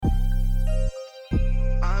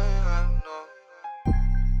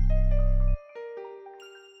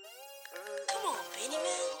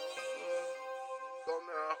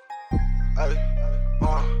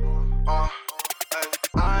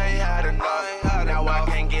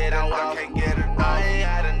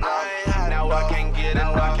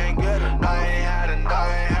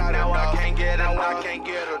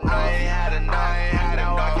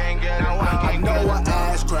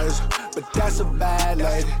That's a bad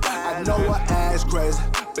lady. I know her ass crazy,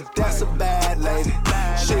 but that's a bad lady.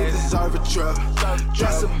 She deserve a trip.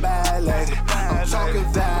 That's a bad lady. I'm talking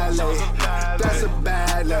valet. That's a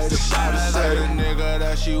bad lady. Shawty said the nigga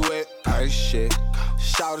that she with ain't shit.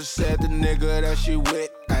 Shawty said the nigga that she with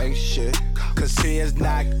ain't shit. Cause he is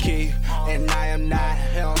not key, and I am not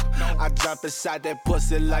him. I jump inside that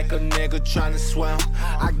pussy like a nigga tryna swim.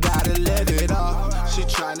 I gotta live it up, she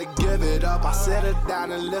tryna give it up. I sit her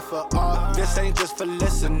down and lift her up. This ain't just for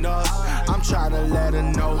listeners, I'm tryna let her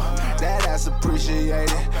know that that's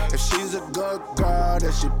appreciated. If she's a good girl,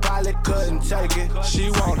 then she probably couldn't take it.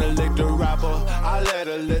 She wanna lick the rapper, I let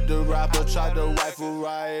her lick the rapper. Tried to rifle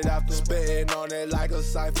right after spitting on it like a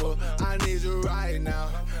cipher. I need you right now,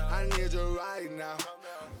 I need you right now.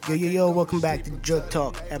 Yo, welcome back to Drug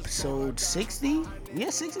Talk, episode 60. Yeah,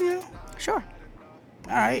 60 now? Sure.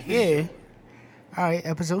 Alright, yeah. Alright,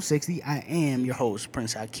 episode 60. I am your host,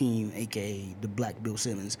 Prince Hakeem, a.k.a. the Black Bill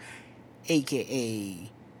Simmons, a.k.a.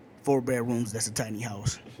 4 bedrooms, that's a tiny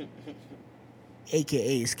house,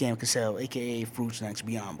 a.k.a. Scam Cassell, a.k.a. Fruit Snacks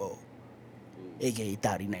Biombo, a.k.a.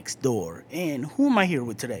 Thotty Next Door. And who am I here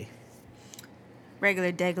with today?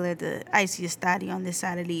 Regular Degler, the iciest thotty on this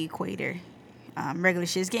side of the equator. Regular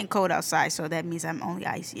shit. It's getting cold outside, so that means I'm only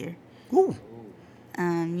icier. Ooh.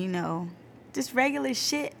 Just regular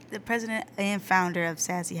shit. The president and founder of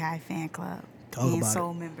Sassy High Fan Club. And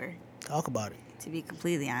soul member. Talk about it. To be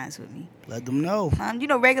completely honest with me. Let them know.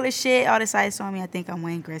 Regular shit. All this ice on me. I think I'm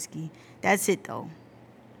Wayne Gretzky. That's it, though.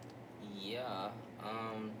 Yeah.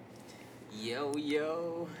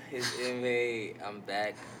 Yo. It's MA. I'm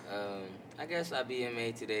back. I guess I'll be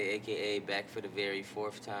MA today, a.k.a. back for the very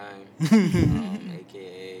fourth time,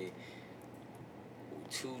 a.k.a.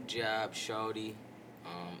 two-job shorty,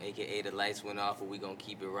 a.k.a. the lights went off, but we gonna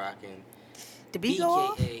keep it rocking. The beat go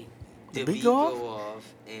off? The beat go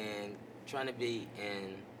off, and trying to be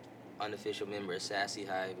an unofficial member of Sassy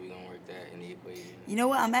High, we gonna work that in the equation. You know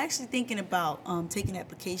what? I'm actually thinking about taking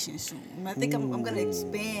applications soon. I think I'm gonna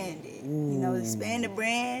expand it. Expand the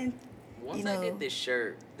brand. Once I get this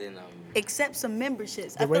shirt, then accept some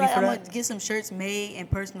memberships. I feel like I'm gonna get some shirts made and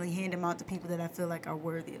personally hand them out to people that I feel like are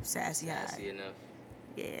worthy of Sassy High. Sassy enough.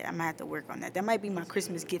 Yeah, I'm gonna have to work on that. That might be my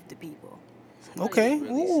Christmas gift to people. Okay.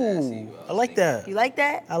 Really Ooh. I like that. You like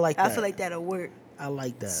that? I like that. I feel like that'll work. I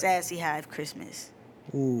like that. Sassy Hive Christmas.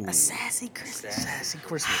 Ooh. A sassy Christmas. Sassy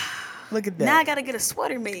Christmas. Look at that. Now I gotta get a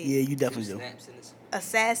sweater made. Yeah, you definitely do. A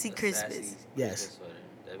sassy Christmas. Yes.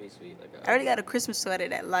 That'd be sweet. I already got a Christmas sweater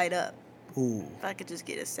that light up. Ooh. If I could just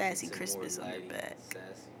get a sassy Christmas on the back. Sassy.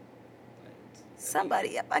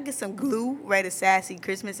 Somebody, if I get some glue, write a sassy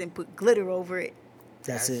Christmas and put glitter over it.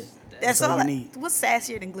 That's it. That's all you need. What's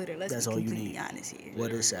sassier than glitter? That's be all you completely need. honest here.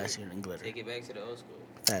 What is sassier than glitter? Take it back to the old school.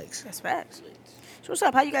 Facts. That's facts. So what's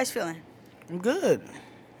up? How you guys feeling? I'm good.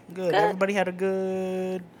 Good. Everybody had a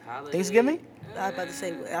good Holiday. Thanksgiving? I was about to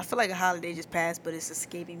say, I feel like a holiday just passed, but it's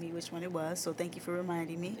escaping me which one it was. So thank you for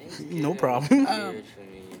reminding me. No problem. Weird for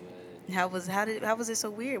me, but How was it so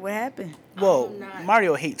weird? What happened? Well,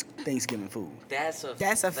 Mario hates Thanksgiving food. that's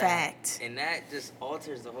a fact. And that just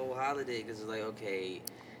alters the whole holiday because it's like, okay.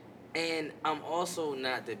 And I'm also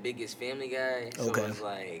not the biggest family guy. So Okay. it's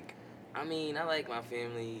like, I mean, I like my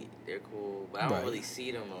family. They're cool. But I don't really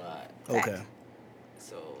see them a lot. Okay.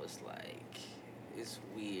 So it's like, it's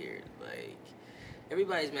weird. Like,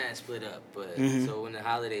 everybody's mad split up. But so when the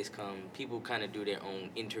holidays come, people kind of do their own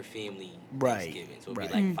inter-family Thanksgiving. So it'll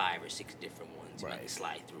be like 5 or 6 different ones you can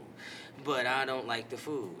slide through. But I don't like the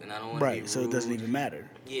food, and I don't want to be rude. So it doesn't even matter.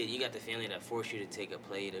 Yeah, you got the family that force you to take a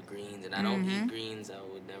plate of greens, and I don't eat greens. I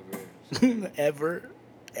would never.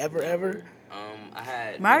 Ever? I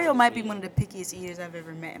had Mario might be one of the pickiest eaters I've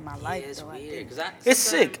ever met in my life. It's though, weird because It's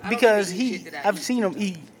sick because I've seen him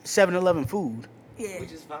eat 7-Eleven food. Yeah.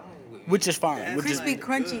 which is fine. With me. Which is fine. Which is Crispy, like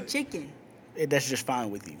crunchy good. chicken. that's just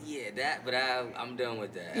fine with you. Yeah, that. But I'm done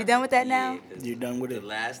with that. You done with that now? 'Cause You're done with the it?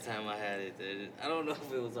 last time I had it, I don't know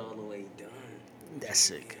if it was all the way done. That's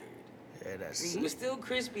sick. Yeah, that's It was still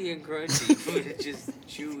crispy and crunchy, but it's just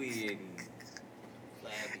chewy and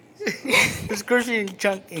flabby. it's crispy and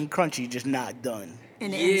crunchy, just not done.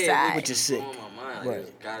 In the inside. Which is sick. On my mind, Right.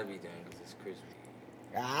 it's gotta be done because it's crispy.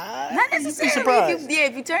 Not You'd be necessarily. surprised.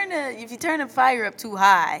 If you turn the fire up too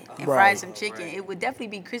high and fry Right. some chicken, Right. it would definitely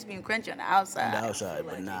be crispy and crunchy on the outside. On the outside,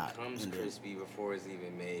 but Like not. it comes in the- crispy before it's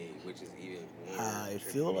even made, which is even more. I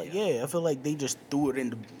feel trippy. like I feel like they just threw it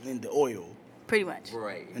in the oil. Pretty much.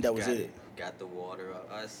 Right. And that was got it. Got the water up.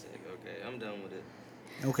 I said, okay, I'm done with it.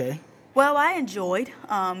 Okay. Well, I enjoyed.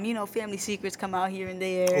 Family secrets come out here and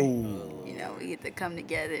there. Ooh. We get to come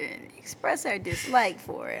together and express our dislike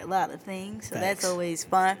for a lot of things. So that's Facts. always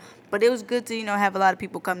fun. But it was good to, have a lot of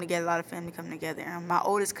people come together, a lot of family come together. My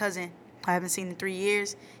oldest cousin, I haven't seen in 3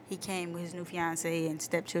 years. He came with his new fiance and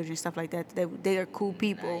stepchildren, stuff like that. They are cool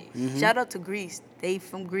people. Mm-hmm. Shout out to Greece. They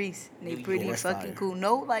from Greece. They pretty that's fucking fire. cool.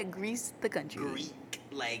 No, like Greece, the country. Greek,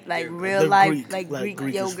 like Like they're real They're life, Greek, like like Greek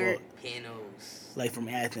Greek as yogurt. fuck. Panos. Like from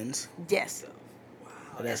Athens. Yes.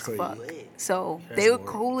 Oh, that's crazy. Fuck. So That's they were word.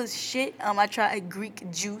 cool as shit. I tried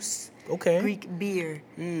Greek juice, Okay. Greek beer,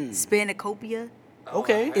 Mm. Spanakopia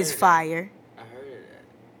Okay. I is heard fire. I heard of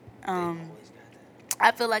that. They Um, always got that.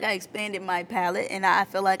 I feel like I expanded my palate, and I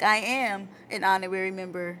feel like I am an honorary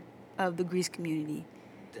member of the Greece community.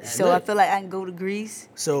 So I lit. feel like I can go to Greece.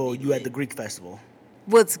 So you at the Greek festival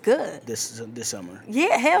What's good? this summer?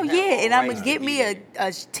 Yeah, hell You have yeah. all And I'm rights gonna to get be me there.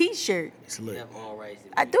 a T-shirt. It's You lit. have all rights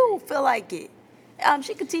to I be do feel like it.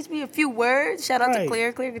 She could teach me a few words. Shout out Right. to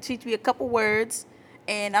Claire. Claire could teach me a couple words.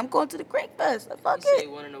 And I'm going to the Greek Fest. Fuck You say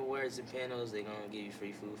it. one of the words in Panos, they're gonna give you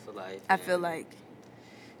free food for life. I feel and like.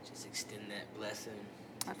 just extend that blessing.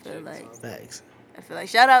 I feel like. Facts.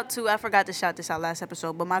 Shout out to, I forgot to shout this out last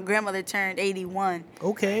episode, but my grandmother turned 81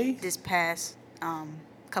 Okay. this past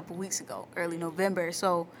couple weeks ago, early November.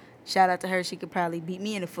 So shout out to her. She could probably beat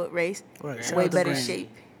me in a foot race. Right. Shout Way out to better Granny. shape.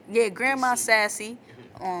 Yeah, Grandma Sassy.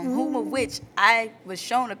 Whom of which I was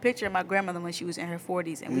shown a picture of my grandmother when she was in her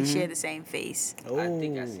 40s, and we share the same face. Oh. I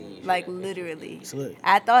think I seen you. Like share that picture. literally. It's lit.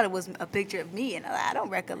 I thought it was a picture of me, and I don't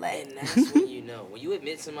recollect. And that's when you know. When you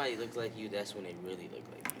admit somebody looks like you, that's when they really look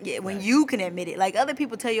like you. Yeah, when you can admit it. Like other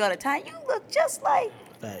people tell you all the time, you look just like.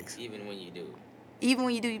 Facts. Even when you do. Even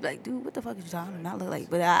when you do, you be like, dude, what the fuck is you talking about? Look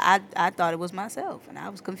like, but I thought it was myself, and I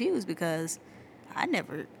was confused because I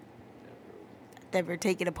never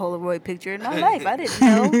taken a Polaroid picture in my life. I didn't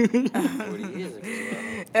know. 40 years ago.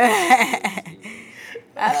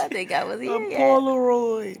 I don't think I was A here yet.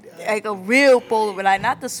 Polaroid. Like a real Polaroid, like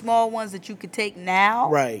not the small ones that you could take now.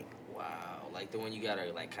 Right. Wow. Like the one you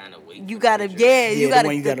gotta like kind of wait. You for the gotta, picture. yeah, Yeah, you the gotta.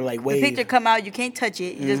 one you gotta, like, The wave. picture come out, you can't touch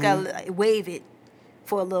it. You just gotta like, wave it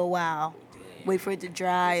for a little while. Damn. Wait for it to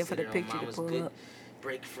dry and for the Sit on picture to mama's pull good up.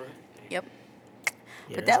 break front. Yep.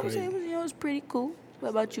 Yeah, But that's that was crazy. it. Was, it was pretty cool. What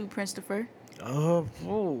about you, Christopher? Oh.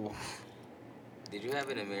 Did you have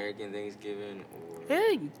an American Thanksgiving or?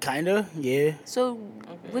 Yeah, kinda. Yeah. So,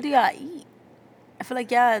 what do y'all eat? I feel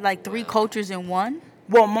like y'all like three Wow. cultures in one.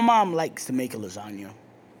 Well, my mom likes to make a lasagna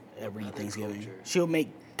every Other Thanksgiving. culture. She'll make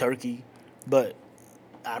turkey, but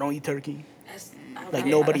I don't eat turkey. That's, Like I'm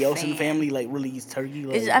nobody not a else in the fan. family like really eats turkey.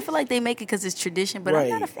 Like, I feel like they make it because it's tradition, but I'm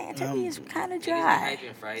not a Right. fan. Turkey is kind of Niggas be dry.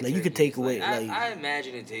 hyping fried Like, you could turkey. take away, I, like- I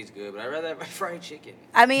imagine it tastes good, but I'd rather have fried chicken.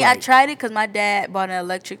 I mean, I Right. tried it because my dad bought an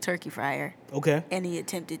electric turkey fryer, okay. and he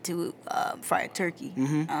attempted to fry a turkey.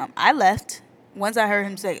 Mm-hmm. I left. Once I heard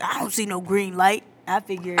him say, "I don't see no green light," I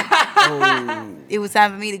figured Oh, it was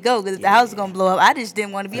time for me to go because the house was gonna blow up. I just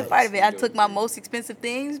didn't want to be a part of it. I Facts. took my most expensive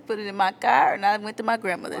things, put it in my car, and I went to my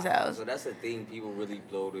grandmother's house. So that's the thing. People really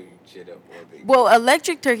blow the shit up on things. Well,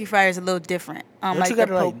 electric turkey fryer is a little different. Don't Like you the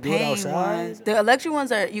gotta, like, do it propane outside? ones. The electric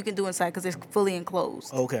ones are you can do inside because it's fully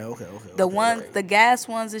enclosed. okay. The okay. ones, the gas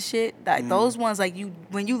ones and shit, like those ones, like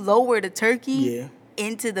when you lower the turkey Yeah.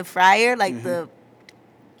 into the fryer, like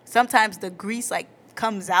sometimes the grease like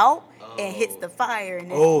comes out and hits the fire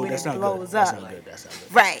and then Oh, when that's it not blows good. That's up. not good. That's not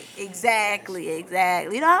good. Right, exactly.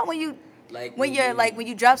 You know how when you Like when you're like when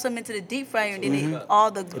you drop something into the deep fryer and then it,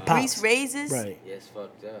 all the grease pops. raises, Right. Yeah, it's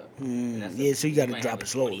fucked up. Mm, And that's yeah, so you gotta might drop have it a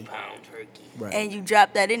slowly. 20-pound turkey. Right. and you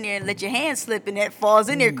drop that in there and let your hand slip and that falls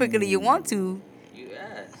in there quicker than you want to. You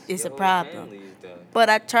ass. It's Your a whole problem. family is done. But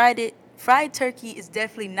I tried it. Fried turkey is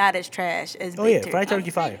definitely not as trash as Oh baked yeah, turkey. fried turkey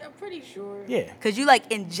fire. I'm pretty sure. Yeah. Cause you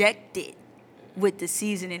like inject it with the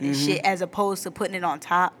seasoning and shit as opposed to putting it on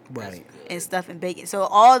top Right. and stuff and baking. So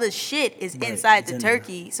all the shit is Right, inside it's the in there.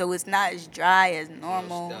 turkey, so it's not as dry as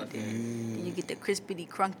normal. stuff. And you get the crispity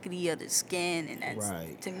crunkety of the skin, and that's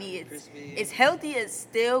Right. to me Crispy. it's healthy as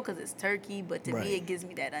still because it's turkey, but to Right. me it gives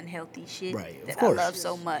me that unhealthy shit Right, of that course. I love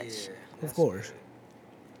so much. Yeah, Of that's course. good.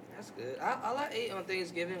 That's good. All I ate on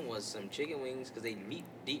Thanksgiving was some chicken wings because they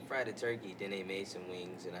deep fried the turkey. Then they made some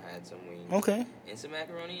wings, and I had some wings. Okay. And some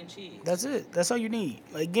macaroni and cheese. That's it. That's all you need.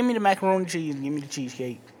 Like, give me the macaroni and cheese and give me the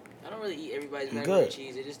cheesecake. I don't really eat everybody's You macaroni and good.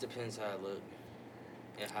 cheese. It just depends how it look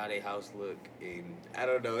and how they house look. And I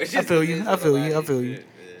don't know. It I just feel you. depends I on a feel lot you. I of feel you. shit,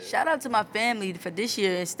 man. Shout out to my family for this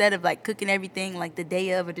year. Instead of like cooking everything like the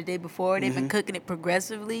day of or the day before, they've been cooking it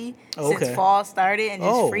progressively since fall started and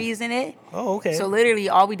just freezing it. Oh, okay. So literally,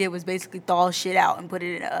 all we did was basically thaw shit out and put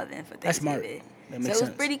it in the oven for Thanksgiving. That's smart. That makes so it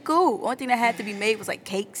was pretty cool. Only thing that had to be made was like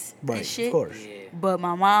cakes and shit. Of course. Yeah. But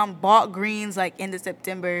my mom bought greens like end of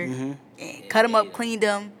September and cut them up, cleaned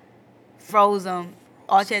them, froze them.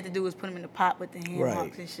 All she had to do was put them in the pot with the hand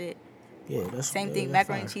hocks and shit. Yeah, that's Same thing.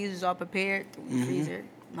 Macaroni and cheese was all prepared through the freezer.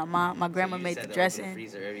 My grandma made the dressing.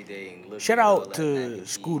 Freezer every day and shout out to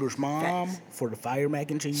Scooter's mom for the fire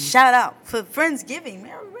mac and cheese. Shout out for Friendsgiving,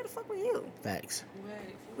 man. Where the fuck were you? Facts.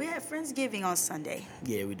 We had Friendsgiving on Sunday.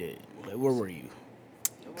 Yeah, we did. Like, where were you?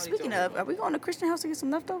 Speaking of, are we going to Christian House to get some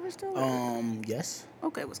leftovers still? Yes.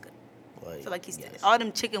 Okay, what's good? Like, So like he said, all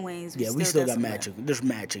them chicken wings. we still got some mad left. chicken. There's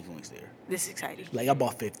mad chicken wings there. This is exciting. Like I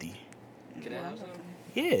bought 50. Can I have some?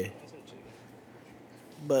 Yeah.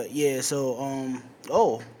 But yeah,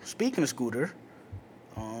 so speaking of Scooter,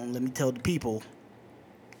 let me tell the people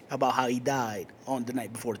about how he died on the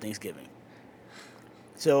night before Thanksgiving.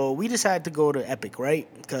 So we decided to go to Epic, right?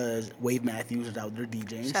 Because Wave Matthews is out there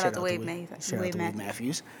DJing. Shout out to Wave Matthews. Shout out to Wave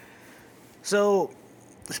Matthews. So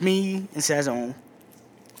it's me and Sazone.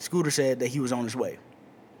 Scooter said that he was on his way.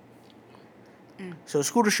 So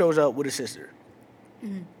Scooter shows up with his sister.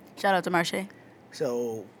 Shout out to Marche.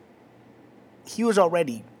 So he was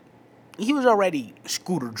already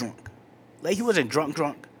Scooter drunk. Like he wasn't drunk,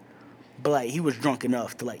 but like he was drunk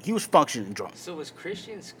enough to like he was functioning drunk. So was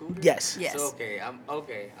Christian Scooter? Yes. Yes. So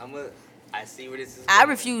I see where this is. I going.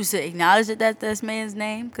 refuse to acknowledge that this man's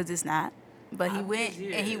name because it's not. But he I went was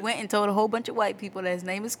and he here. went and told a whole bunch of white people that his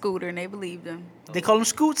name is Scooter and they believed him. They call him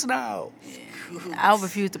Scoots now. I'll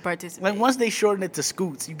refuse to participate. Like once they shorten it to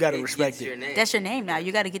Scoots, you gotta It's respect your it. name. That's your name now.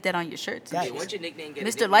 You got to get that on your shirt. Too. Yeah, Yeah, once your nickname get a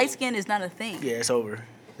Mr. nickname, Lightskin is not a thing. Yeah, it's over.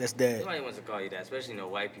 That's dead. Nobody wants to call you that, especially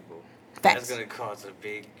white people. Facts. That's gonna cause a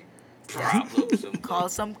big problem.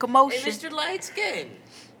 Cause some Hey, commotion. Mr. Lightskin.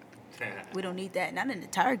 We don't need that. Not in the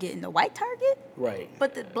Target, in the white Target. Right.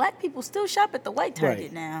 But the black people still shop at the white Target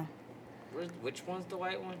Right. now. Which one's the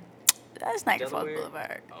white one? That's Niagara Falls Delaware?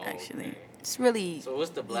 Boulevard, Oh, actually. okay. It's really. So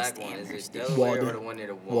what's the black East one? Is Amherst. it Delaware Walden. or the one near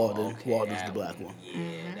the wall? Walden. Okay, Walden's that the black one. Yeah,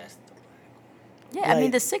 that's the black Yeah, I mean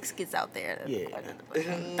Like- the 6 gets out there. Yeah.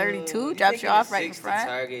 32 drops you off right in Six to front.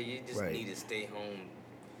 Target, you just Right. need to stay home.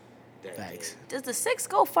 That Facts. day. Does the 6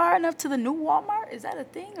 go far enough to the new Walmart? Is that a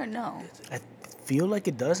thing or no? I feel like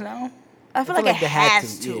it does now. I feel like it they had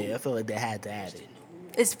has to. Yeah, I feel like they had to add it.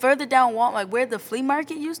 It's further down Walmart, like where the flea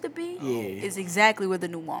market used to be. Yeah. Is exactly where the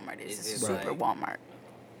new Walmart is. Is It's it Super like- Walmart.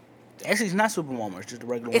 Actually, it's not Super Walmart. It's just a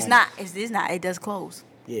regular. It's Walmart. not. It's not. It does close.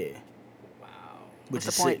 Yeah. Wow. Which What's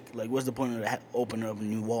is the point? sick. Like, what's the point of opening up a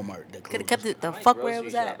new Walmart that Could have closes? kept it the I might fuck where it grocery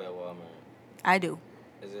was shop at. Walmart. I do.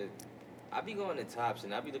 Is it? I be going to Tops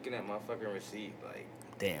and I be looking at my fucking receipt like.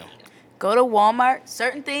 Damn. Go to Walmart.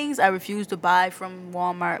 Certain things I refuse to buy from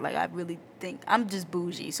Walmart. Like I really think I'm just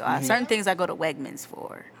bougie. So certain things I go to Wegmans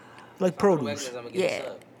for. Like If I go to produce. Wegmans, I'ma get a Yeah.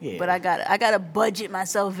 sub. Yeah. But I gotta budget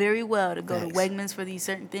myself very well to go Facts. to Wegmans for these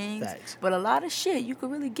certain things. Facts. But a lot of shit you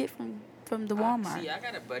could really get from the Walmart. See, I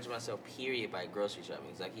gotta budget myself, period, by grocery shopping.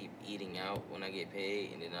 Cause I keep eating out when I get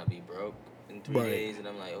paid, and then I'll be broke in 3 Right. days, and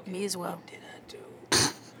I'm like, okay, Me as well. what did I do?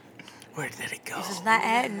 Where did it go? This is not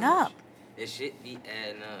adding up. It should be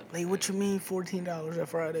adding up. Like, what you mean $14 at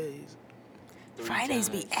Fridays? 3 Fridays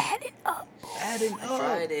be times. adding up. Adding up.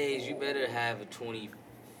 Fridays, you better have a $25,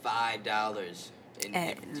 and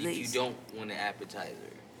At if you least. don't want an appetizer.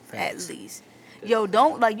 Facts. At least. Yo,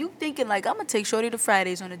 don't like you thinking like I'm gonna take Shorty to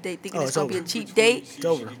Fridays on a date, thinking Oh, it's it's gonna be a over. cheap date. It's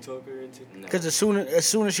over. No. Because as soon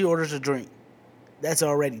as she orders a drink, that's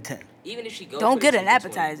already 10. Even if she goes, Don't for get the an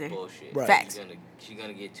cheap 20, appetizer. Bullshit. Right. Facts. She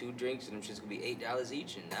gonna get 2 drinks, and them shit's gonna be $8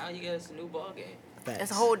 each, and now you got us a new ball game. Facts.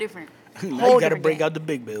 That's a whole different. Now whole you gotta different break game. out the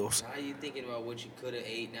big bills. Now you thinking about what you could have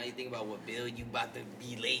ate. Now you think about what bill you about to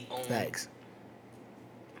be late on. Facts.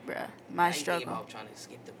 Bruh, Now my you thinking struggle. about trying to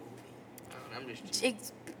skip the movie. I'm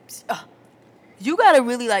just. You gotta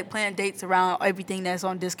really like plan dates around everything that's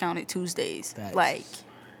on discounted Tuesdays. Facts. Like,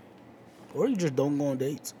 Or you just don't go on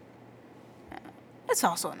dates. it's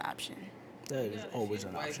also an option. That is always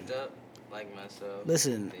an option. Wifed up like myself.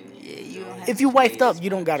 Listen, then Yeah, you don't have if you wifed up, you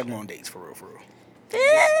don't gotta go on dates for real, for real. You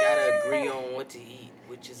just gotta agree on what to eat,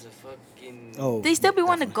 which is a fucking. Oh, They still be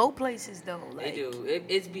wanting to definitely. go places though. They Like,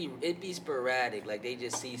 do. It be sporadic. Like they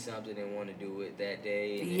just see something and want to do it that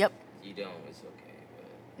day. And Yep. if you don't, it's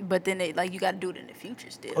okay. But then they you got to do it in the future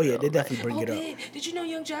still. Oh yeah, they though. definitely bring it up. Man, did you know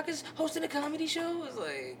Young Jock is hosting a comedy show? It's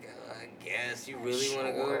like, I guess you really want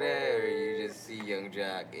to go there, or you just see Young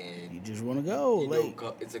Jock and You just want to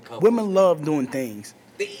go. it's a couple. Women love doing things.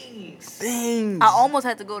 Things. I almost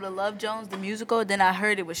had to go to Love Jones the musical. Then I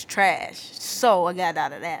heard it was trash, so I got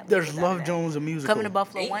out of that. There's Love Jones, a musical. Coming to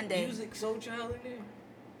Buffalo Ain't one day. Music Soul Child in there?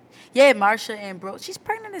 Yeah, Marsha and Bro. She's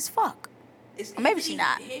pregnant as fuck. Is Or maybe she's Anthony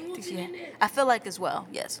not. I think Hamilton she- in there? I feel like as well.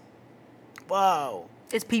 Yes, Wow.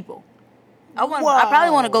 it's people. I probably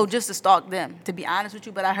want to go just to stalk them, to be honest with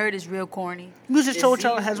you. But I heard it's real corny. Music It Soul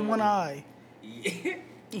Child seems has so. one eye. Yeah.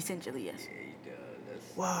 Essentially, yes. He does.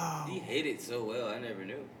 That's, Wow. He hit it so well. I never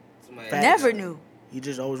knew. Somebody Facts. Never knew. He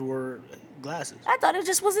just always wore glasses. I thought it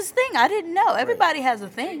just was his thing. I didn't know. Everybody has a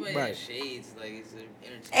thing. Everybody Right. has shades. Like, it's an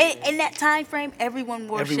And entertainment. in that time frame, everyone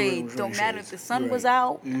wore Everyone shades. was Don't wearing matter shades. if the sun You're was right.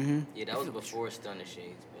 out. Mm-hmm. Yeah, that was before Stunner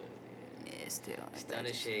Shades, but Yeah, still.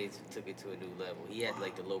 Stunner Shades took it to a new level. He had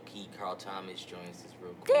like the low key Carl Thomas joints. That's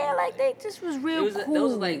real cool. Yeah, like they just was real cool.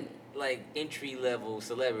 Those like entry level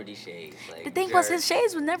celebrity shades. Like The thing was, Jerk. his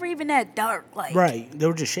shades was never even that dark. Like, Right. They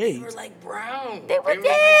were just They were shades. like brown. They were- like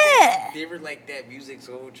yeah. that, they were like that Music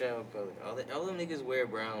Soul Child color. All them niggas wear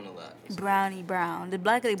brown a lot. brownie brown. The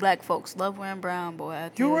black folks love wearing brown, boy. I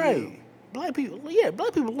tell You're you. right.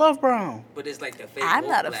 Black people love brown. But it's like the fake. I'm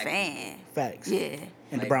woke not a black fan. Facts. Yeah. And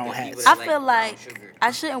the Like brown the hats. people I that feel brown like sugar.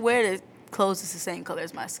 I shouldn't wear the clothes that's the same color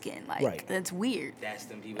as my skin. Like, Right. that's weird. That's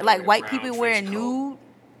them people. Like that wear white brown people trench wearing coat. nude.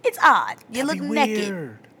 It's odd. You That'd look be naked.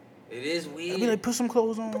 weird. It is weird. I'd be like, put some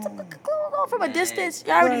clothes on. Clothes on from a Man. distance.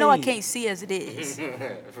 You already know I Right. can't see as it is.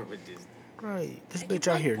 From a distance. Right. This bitch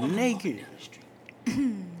out here naked.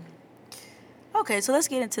 Okay, so let's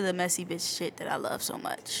get into the messy bitch shit that I love so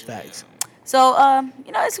much. Facts. So,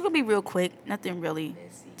 it's gonna be real quick. Nothing really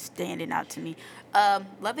standing out to me. Love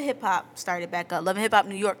and Hip Hop started back up. Love and Hip Hop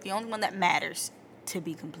New York, the only one that matters, to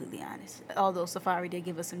be completely honest. Although Safari did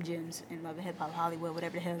give us some gems in Love and Hip Hop Hollywood,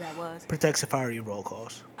 whatever the hell that was. Protect Safari at all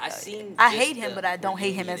costs. I seen. I just hate him, the but I don't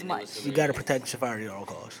hate him reunion as and it much. was You gotta hilarious. protect Safari at all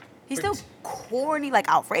costs. He's still corny, like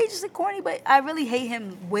outrageously corny, but I really hate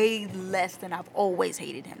him way less than I've always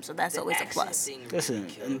hated him. So that's The always a accent plus. thing really Listen,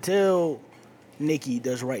 killed it. until Nikki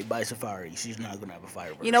does right by Safari, she's not gonna have a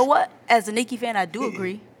Fireverse. You know what? As a Nicki fan, I do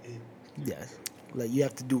agree. Yes. Like you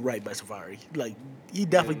have to do right by Safari. Like he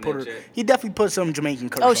definitely him put that her. check. He definitely put some Jamaican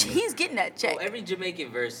curse. Oh, on her. he's getting that check. Well, every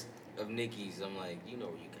Jamaican verse of Nicki's, I'm like, you know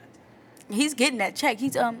where you got that. He's getting that check.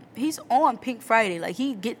 He's on Pink Friday. Like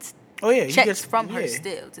he gets Oh yeah, he checks gets from her yeah.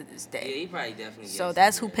 still to this Yeah, day. he probably definitely. So gets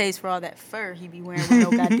that's some who bread. pays for all that fur he be wearing with no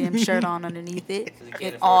goddamn shirt on underneath it So he can't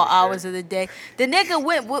at afford all the shirt. hours of the day. The nigga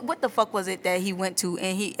went. What the fuck was it that he went to?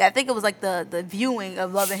 And I think it was like the viewing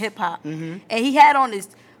of Love and Hip Hop, and he had on this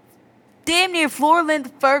damn near floor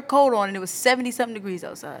length fur coat on, and it was 70-something degrees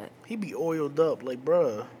outside. He be oiled up, like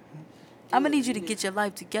bruh. I'm gonna need you to get your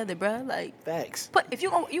life together, bruh. Like. Facts. But if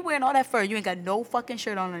you wearing all that fur, you ain't got no fucking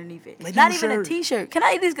shirt on underneath it. Like, Not no even a shirt. t-shirt. Can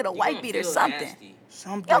I at least get a You white gonna beat or feel something? nasty.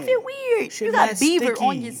 Something. Y'all feel weird. Shit You got mad beaver sticky.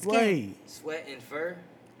 on your skin. Right. Sweat and fur,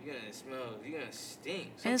 you're gonna smell. You're gonna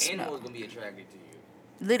stink. Some And animal's smell. gonna be attracted to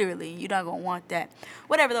you. Literally, you're not gonna want that.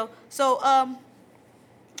 Whatever though. So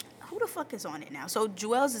who the fuck is on it now? So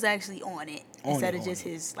Joel's is actually on it instead of just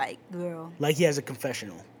his like girl. Like he has a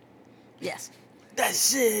confessional. Yes.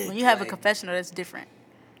 That's it. When you have a Like- confessional, that's different.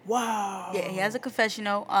 Wow. Yeah, he has a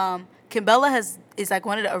confessional. Kimbella is like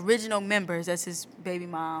one of the original members. That's his baby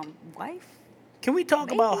mom wife. Can we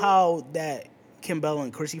talk about Maybe. how that Kimbella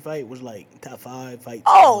and Chrissy fight was like top 5 fights?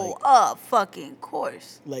 Oh, Like, fucking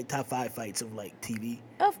course. like top 5 fights of like TV.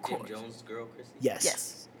 Of Jim course. Jones' girl, Chrissy. Yes.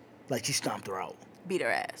 Yes. Like she stomped her out. Beat her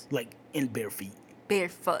ass. Like in bare feet.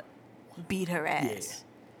 Barefoot. Beat her ass.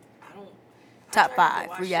 I don't. Top I tried to 5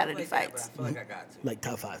 watch reality stuff like that, fights. but I feel like I got to. Like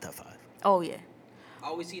top 5, top 5. Oh yeah. I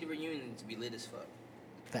always see the reunion to be lit as fuck.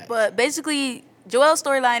 Facts. But basically, Joel's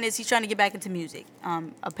storyline is he's trying to get back into music.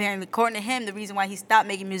 Apparently, according to him, the reason why he stopped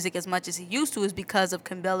making music as much as he used to is because of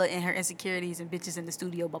Kimbella and her insecurities and bitches in the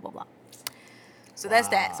studio, blah, blah, blah. So that's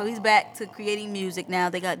that. So he's back to creating music now.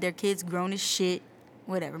 They got their kids grown as shit.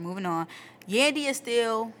 Whatever, moving on. Yandy is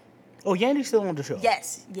still, Oh, Yandy's still on the show.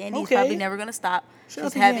 yes, Yandy's Okay. probably never going to stop. Shout out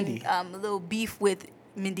She's to having Yandy. a little beef with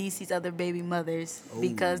Mendici's other baby mothers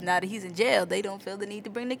because now that he's in jail, they don't feel the need to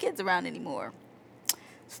bring the kids around anymore.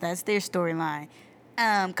 So that's their storyline.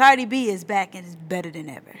 Cardi B is back and is better than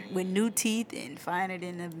ever with new teeth and finer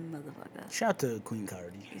than a motherfucker. Shout out to Queen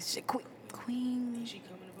Cardi. Queen She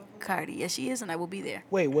coming to Buffalo? Cardi. Yes, she is, and I will be there.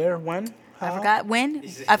 Wait, where? When? I How? forgot when.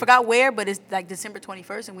 I forgot where, but it's like December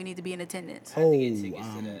 21st, and we need to be in attendance. Oh, to get tickets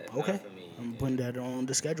to that. Not okay. for me. I'm putting that on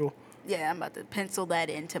the schedule. Yeah, I'm about to pencil that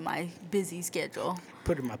into my busy schedule.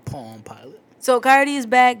 Put in my Palm Pilot. So Cardi is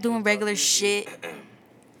back doing regular shit.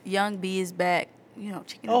 Young B is back. You know,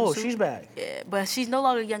 chicken noodle soup. She's back. Yeah, but she's no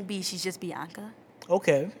longer Young B. She's just Bianca.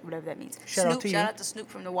 Okay. Whatever that means. Shout out Snoop. to you. Shout out to Snoop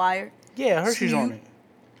from The Wire. Yeah, I heard she's on it.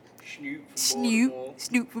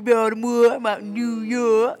 Snoop from Baltimore. I'm out in New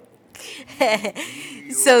York.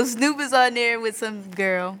 So Snoop is on there with some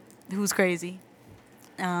girl who's crazy.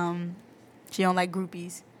 She don't like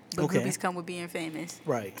groupies, but Okay. groupies come with being famous.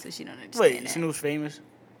 Right. So she don't understand Wait, that. Snoop's famous?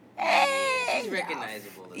 Hey, She's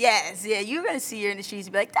recognizable. yes, yeah, you're gonna see her in the streets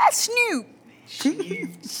and be like, that's Snoop. Snoop.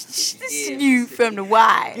 Snoop from The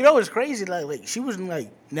Wire. You know what's crazy? Like she was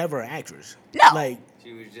never an actress. No. Like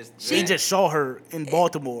She was just. they just saw her in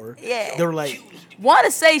Baltimore. Yeah. They were like, Want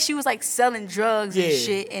to say she was like selling drugs and Yeah.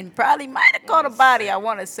 shit, and probably might have caught a body. I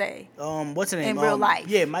want to say. what's her name? In real life.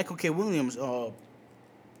 Yeah, Michael K. Williams.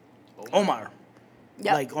 Omar.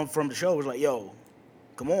 Yep. Like from the show was like, yo,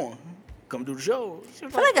 come on, come do the show. She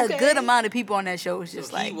was I feel like a okay. good amount of people on that show was just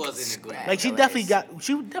So like. he wasn't a good. Like she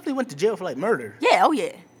definitely went to jail for like murder. Yeah. Oh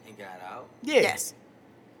yeah. And got out. Yeah. Yes.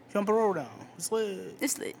 She on parole down. It's lit.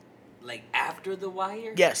 It's lit. Like after The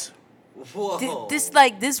Wire. Yes. Whoa. This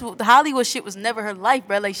the Hollywood shit was never her life,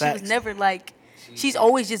 bro. Like she was Facts. never like. She's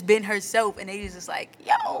always just been herself, and they just like,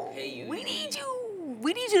 yo, Okay, you- we need you.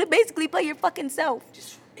 We need you to basically play your fucking self.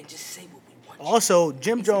 Just say what we want. Also,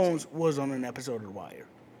 Jim Jones was on an episode of The Wire.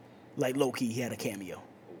 Like low key, he had a cameo.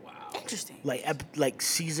 Wow. Interesting. Like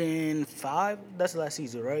season 5. That's the last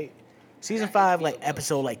season, right? Season 5, like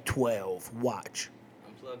episode like 12. Watch.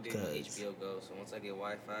 I'm plugged in with HBO Go, so once I get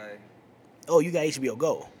Wi-Fi. Oh, you got HBO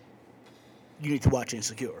Go. You need to watch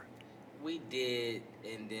Insecure. We did,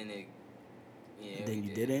 and then it. Yeah. Then we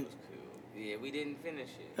you did. didn't? It was cool. Yeah, we didn't finish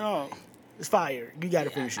it. Oh, it's fire. You got to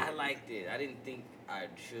finish I it. liked it. I didn't think I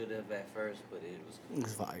should have at first, but it was cool.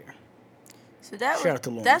 It's fire. So that Shout out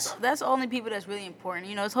to was, Lawrence. that's only people that's really important.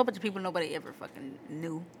 You know, it's a whole bunch of people nobody ever fucking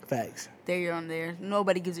knew. Facts. They're on there.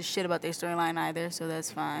 Nobody gives a shit about their storyline either, so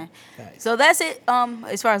that's fine. Facts. So that's it.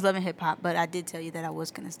 As far as Love and Hip Hop, but I did tell you that I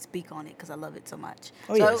was gonna speak on it because I love it so much.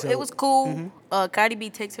 Oh, yeah, so- it was cool. Cardi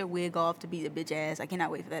B takes her wig off to beat a bitch ass. I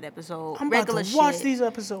cannot wait for that episode. I'm about regular to watch shit. these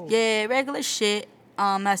episodes. Yeah, regular shit.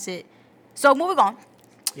 That's it. So moving on.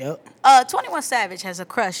 Yep. 21 Savage has a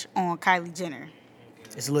crush on Kylie Jenner.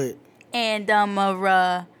 It's lit. And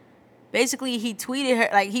basically he tweeted her,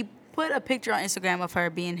 like he put a picture on Instagram of her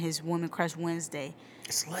being his Woman Crush Wednesday.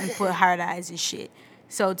 It's And lit. put heart eyes and shit.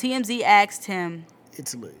 So TMZ asked him,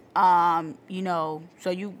 It's lit. you know, so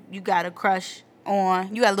you got a crush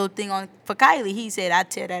on, you got a little thing on for Kylie. He said, I'd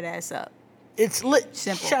tear that ass up. It's lit.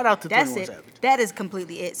 Simple. Shout out to That's 21 it. Savage. That is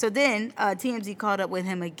completely it. So then TMZ called up with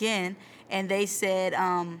him again, and they said,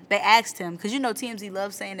 they asked him, because you know TMZ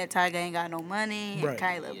loves saying that Tyga ain't got no money, and Right.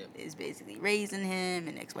 Kyla Yep. is basically raising him,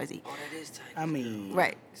 and XYZ. Oh, that is tight. I mean,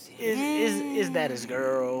 Right. Is that his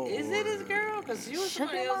girl? Is it his girl? Because she was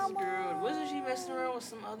somebody Sugar else's mama. girl. Wasn't she messing around with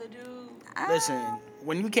some other dude? Listen,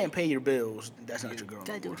 when you can't pay your bills, that's not your girl.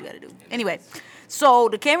 Gotta do what you gotta do. Anyway, so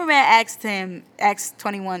the cameraman asked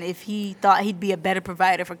 21 if he thought he'd be a better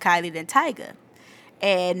provider for Kylie than Tyga.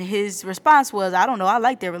 And his response was, I don't know, I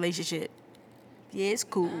like their relationship. Yeah, it's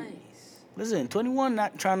cool. Nice. Listen, 21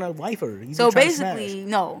 not trying to wife her. He's So just trying to smash. basically,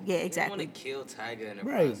 no, yeah, He exactly. want to kill Tyga in the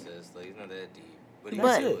Right. process. Like, it's not that deep. But he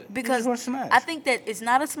That's can do it. it. Because just wanna smash. I think that it's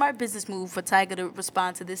not a smart business move for Tyga to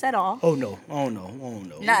respond to this at all. Oh no! Oh no! Oh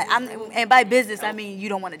no! And by business, I mean you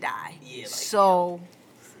don't want to die. Yeah, like- So,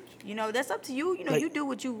 you know, that's up to you. You know, Like- you do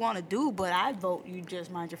what you want to do, but I vote you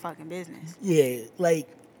just mind your fucking business. Yeah, like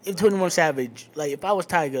if 21 Savage, like if I was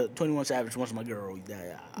Tiger, 21 Savage wants my girl.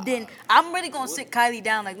 Then I'm really gonna sit Kylie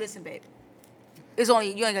down. Like, listen, babe, it's only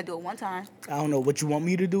you ain't gotta do it one time. I don't know what you want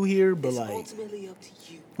me to do here, but It's like ultimately up to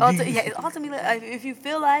you. Ultimately, if you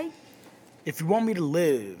feel like, if you want me to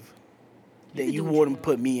live, then can you do what you wouldn't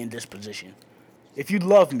put me in this position. If you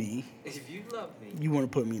love me, If you love me you want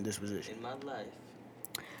to put me in this position. in my life,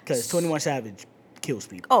 Because 21 Savage kills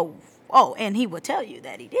people. and he will tell you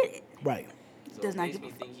that he did it. Right. so Does it not makes give a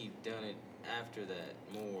me think he done it after that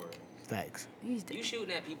more. Facts. He's You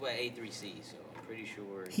shooting at people at A3C, so I'm pretty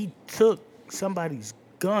sure. He took somebody's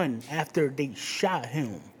gun after they shot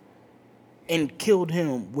him and killed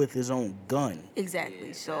him with his own gun. exactly.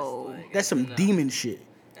 Yeah, So That's some nuts. demon shit.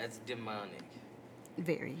 That's demonic.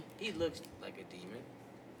 very. He looks like a demon.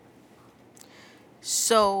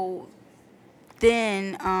 So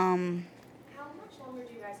then, How much longer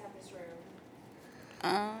do you guys have this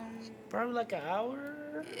room? Probably like an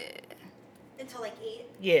hour. Until like 8?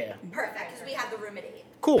 Yeah. Perfect, because we have the room at 8.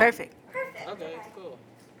 Cool. perfect. Perfect. Okay, cool.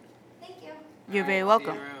 Thank you. You're very See you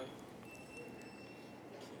welcome. around.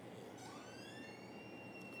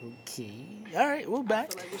 Okay. All right, we're I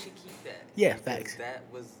back. feel like we should keep that. Yeah, because facts. That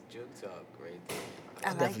was Jug Talk right there. I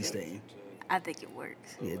like Definitely it. staying. I think it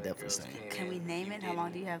works. Yeah, like, definitely girls staying. came Can we in, name you it? How long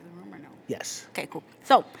do didn't. you have the room or no? Yes. Okay, cool.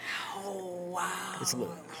 So, Oh wow. It's lit.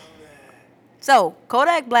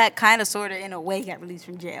 Kodak Black kind of, sort of, in a way, got released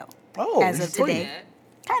from jail. Oh, As he's of free. today.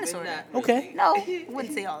 Kind of, But sort of. not Okay. really. No, I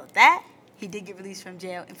wouldn't say all of that. He did get released from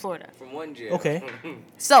jail in Florida. From one jail. Okay.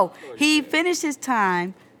 So he finished his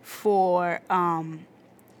time for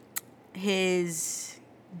his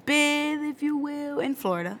bid, if you will, in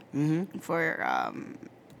Florida for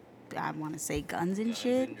I want to say guns and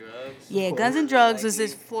shit. And drugs. Yeah, guns and drugs was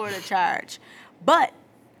his Florida charge, but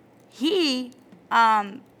he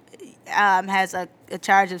has a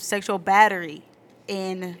charge of sexual battery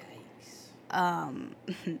in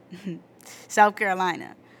South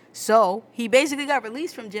Carolina. So he basically got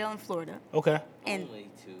released from jail in Florida, Okay. and Only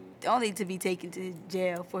to only to be taken to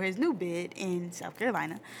jail for his new bid in South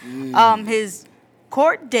Carolina. Mm. His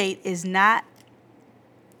court date is not.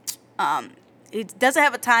 It doesn't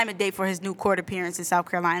have a time and date for his new court appearance in South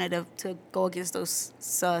Carolina to go against those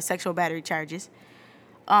sexual battery charges.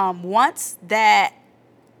 Once that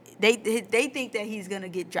they think that he's gonna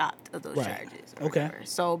get dropped of those Right. charges. or Okay. whatever.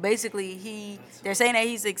 So basically, they're saying that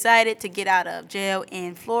he's excited to get out of jail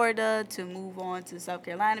in Florida to move on to South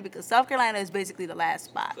Carolina because South Carolina is basically the last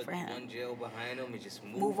spot put for him. one jail behind him and just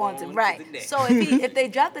Move on to the right. next. So if they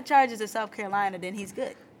drop the charges in South Carolina, then he's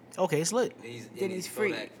good. Okay, it's lit. then he's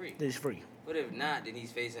free. free. It's free. But if not, then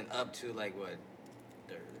he's facing up to like what?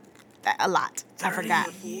 A lot. I 30 forgot.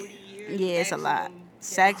 40 years Yeah, it's a lot. maximum?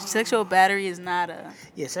 Sexual battery is not a.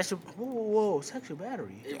 Yeah, sexual. Whoa, sexual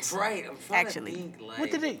battery. It's right. I'm trying Actually. to think like. What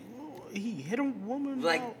did they? He hit a woman.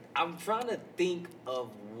 Like I'm trying to think of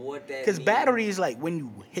what that. Because means. battery is like when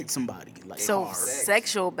you hit somebody, like So hard. sex.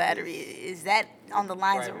 sexual battery, is that on the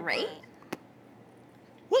lines of Private rape? part.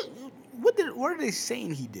 What are they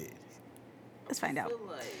saying he did? Let's find I out. feel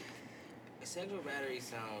like a sexual battery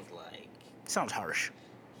sounds like Sounds harsh.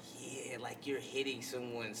 yeah, like you're hitting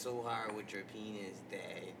someone so hard with your penis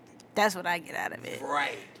that That's what I get out of it.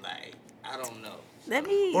 right, like I don't know. Let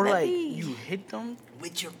me. Or let like me. you hit them.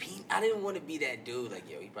 With your penis, I didn't want to be that dude. Like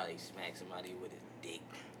yo, he probably smacked somebody with his dick.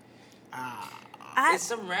 I, It's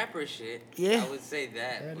some rapper shit. Yeah. I would say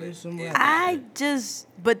that. That but is some it's rapper not. I just,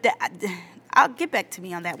 but that, I'll get back to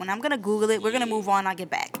me on that one. I'm gonna Google it. We're gonna move on. I'll get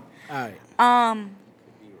back. All right.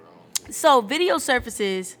 Could be wrong. So video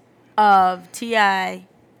surfaces of T.I.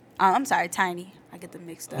 I'm sorry, Tiny. I get them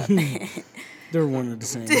mixed up. They're one of the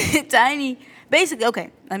same. Tiny. Basically,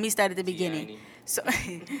 okay. Let me start at the beginning.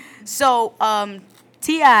 T.I.ny. So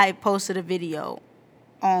T.I. posted a video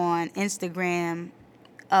on Instagram.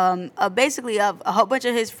 Basically of a whole bunch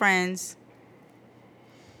of his friends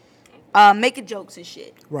making jokes and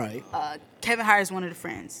shit. Right. Kevin Hart is one of the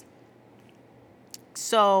friends.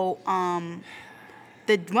 So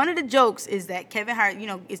one of the jokes is that Kevin Hart,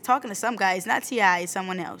 is talking to some guy. It's not T.I., it's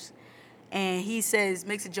someone else. And he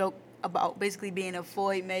makes a joke about basically being a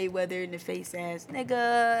Floyd Mayweather in the face ass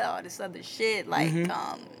nigga, all this other shit, like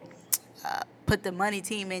put the money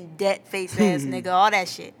team in debt, face ass nigga, all that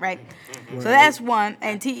shit, right? So that's one.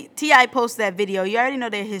 And T.I. posted that video. You already know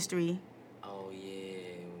their history. Oh yeah.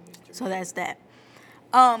 Mr. So that's that.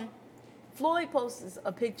 Floyd posts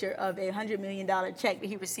a picture of a $100 million check that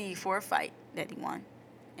he received for a fight that he won.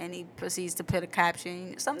 And he proceeds to put a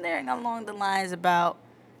caption, something along the lines about,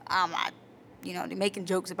 they're making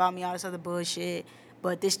jokes about me, all this other bullshit,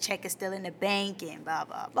 but this check is still in the bank and blah,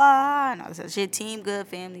 blah, blah, and all this other shit. Team good,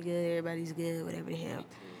 family good, everybody's good, whatever the hell.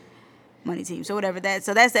 Money team. So whatever that.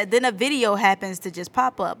 So that's that. Then a video happens to just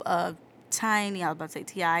pop up of Tiny, I was about to say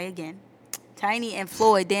T.I. again, Tiny and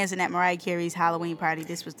Floyd dancing at Mariah Carey's Halloween party.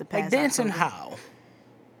 This was the past Like dancing October. how?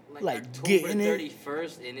 Like Like, October getting it?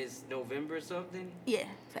 31st and it's November or something. Yeah,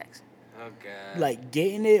 facts. Oh god. Like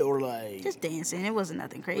getting it or like? Just dancing. It wasn't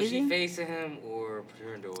nothing was she crazy. facing him or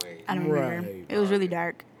turned away? I don't remember. Right. It was really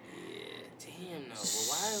dark. Yeah. Damn no. Well,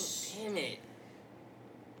 why? Damn it.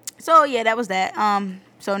 So yeah, that was that.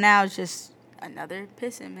 So now it's just another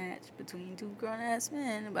pissing match between two grown ass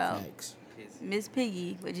men about Facts. Miss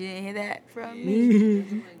Piggy. But you didn't hear that from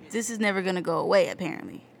me. This is never gonna go away.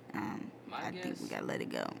 Apparently. My I think guess- we gotta let it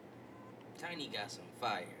go. Tiny got some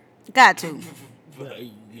fire. Got to. But,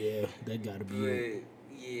 yeah, that gotta be But it.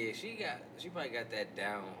 yeah, she probably got that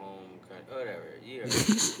down home whatever. You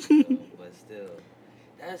know, but still,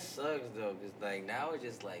 that sucks though, cause like now it's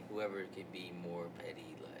just like whoever can be more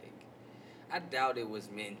petty. Like I doubt it was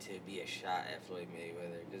meant to be a shot at Floyd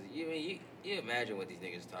Mayweather, cause you imagine what these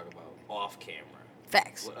niggas talk about off camera.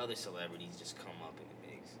 Facts. What other celebrities just come up in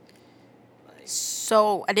the mix. Like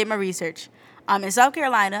So I did my research. In South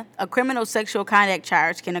Carolina, a criminal sexual conduct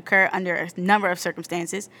charge can occur under a number of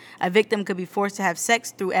circumstances. A victim could be forced to have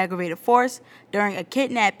sex through aggravated force, during a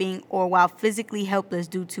kidnapping, or while physically helpless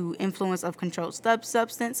due to influence of controlled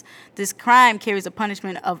substance. This crime carries a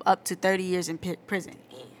punishment of up to 30 years in prison.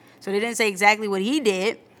 So they didn't say exactly what he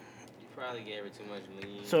did. You probably gave her too much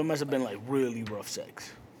lean. So it must have been like really rough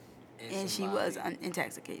sex. And she was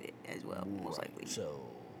intoxicated as well, most likely. So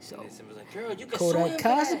And then somebody's like, girl, you can Kodak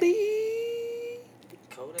Cosby.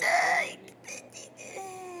 Kodak Cosby.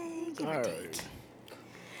 All right.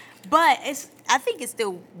 But I think it's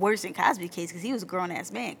still worse in Cosby's case because he was a grown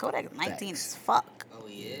ass man. Kodak is 19 as fuck. Oh,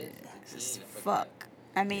 yeah? As fuck.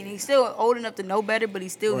 I mean, he's still old enough to know better, but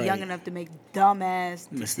he's still young enough to make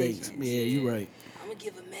dumbass Mistakes. decisions. Yeah, you're right. I'm going to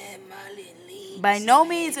give a man Molly and lean. By no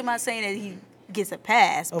means am I saying that he gets a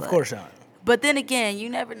pass. Of course not. But then again, you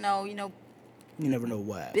never know. You never know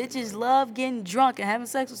why. Bitches love getting drunk and having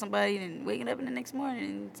sex with somebody and waking up in the next morning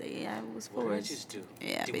and say, yeah, I was forced.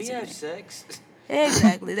 Yeah, Did basically. we have sex?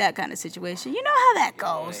 Exactly, that kind of situation. You know how that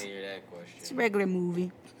I want goes. to hear that question. It's a regular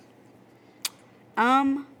movie.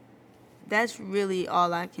 That's really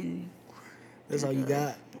all I can. That's all you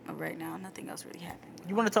got? Right now, nothing else really happened.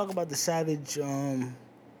 You want to talk about the savage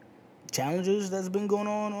challenges that's been going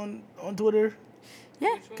on Twitter?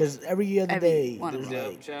 Yeah. Because every other day, one of there's them.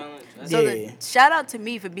 like, challenge. So shout out to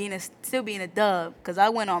me for still being a dub, because I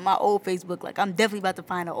went on my old Facebook, like I'm definitely about to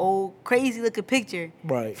find an old crazy looking picture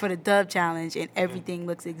Right. for the dub challenge, and everything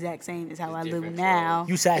looks the exact same as how I live different now.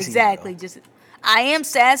 You sassy exactly. now. Just I am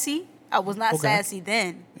sassy. I was not Okay. sassy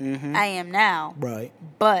then. Mhm. I am now. Right.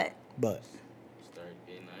 But But Start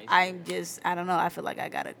getting nice. I'm just I don't know. I feel like I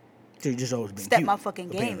gotta so you just always been step cute, my fucking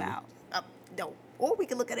game apparently. out. No. Or we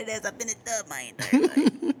can look at it as I've been a dub my entire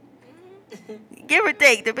life. Give or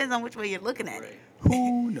take, depends on which way you're looking at it.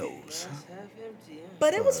 Who knows? Glass half empty, yeah.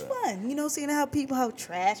 But it was fun, seeing how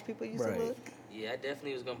trash people used Right. to look. Yeah, I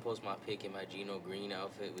definitely was gonna post my pic in my Gino Green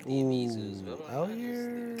outfit with the Ooh, Evisus. But I'm out like,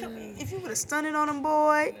 here. Come here. If you would have stunted on them,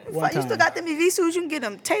 boy, One you still time. got them EV suits, you can get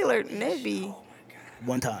them tailored, and they'd be.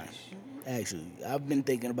 One time, actually, I've been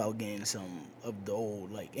thinking about getting some of the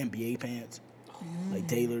old like NBA pants, like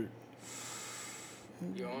tailored.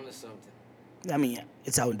 You're on to something. I mean,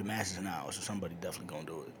 it's out in the masses now, so somebody definitely gonna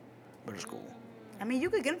do it. But it's cool, I mean, you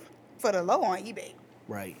could get them for the low on eBay.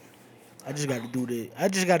 right? I just got to I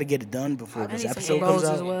just got to get it done before this need some episode Rose comes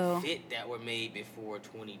as out. well. Fit that were made before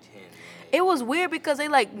 2010. Like, It was weird because they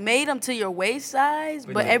like made them to your waist size,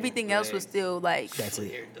 but everything else was still like. That's it.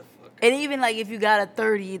 cleared the fuck And even like if you got a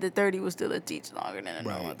 30, the 30 was still a teach longer than a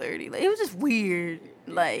normal Right. 30. Like it was just weird.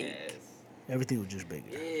 Like ass. Everything was just bigger.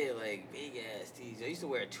 Yeah, like big ass tees. I used to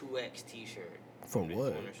wear a 2X t-shirt. For from the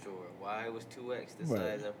what? corner store. Why was 2X the Right.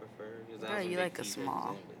 size I preferred? 'Cause I Right, was you big like a t-shirt small.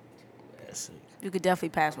 then, but 2X. That's sick. you could definitely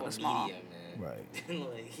pass I'm with a a small. medium, man.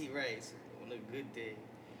 Right. Like he right. So on a good day.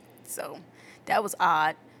 So that was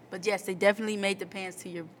odd. But yes, they definitely made the pants to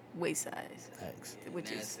your waist size, Thanks. which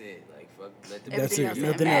That's is it. Like fuck. Let the That's everything it. else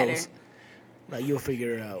didn't Nothing matter. else. Like you'll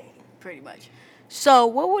figure it out. Pretty much. So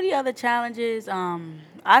what were the other challenges?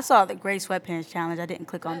 I saw the gray sweatpants challenge. I didn't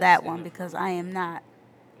click on that one because I am not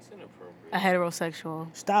It's inappropriate. a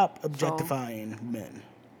heterosexual. Stop objectifying men.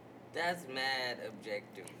 That's mad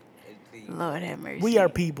objective. Lord have mercy. We are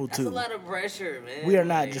people That's a too. lot of pressure, man. We are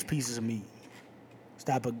not Like, just pieces of meat.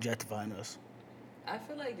 Stop objectifying us. I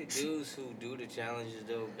feel like the dudes who do the challenges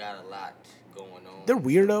though got a lot going on. They're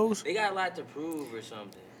weirdos. They got a lot to prove or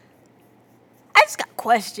something. I just got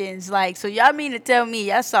questions. Like, so y'all mean to tell me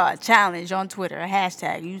y'all saw a challenge on Twitter, a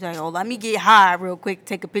hashtag. You was like, oh, let me get high real quick,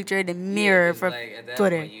 take a picture in the mirror Yeah, 'cause, for like, at that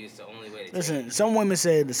Twitter. point, it's the only way to Listen, some women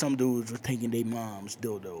said that some dudes were taking their mom's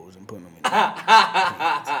dildos and putting them in.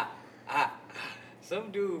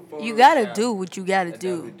 Some dude. You gotta photoshopped do what you gotta another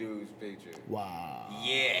do. dude's picture. Wow.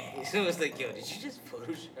 Yeah. So it's like, yo, did you just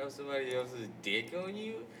Photoshop somebody else's dick on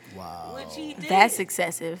you? Wow. What she did? That's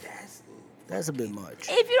excessive. That's a bit much.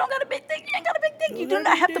 If you don't got a big dick, you ain't got a big dick. You do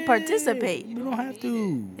not have to participate. You don't have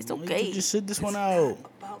to. It's You can okay. just sit this one out.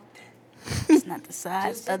 About that. It's not the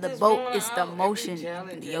size Just of sit the this boat, one it's the out. Every motion in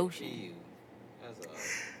challenge the ain't for ocean. you. That's all.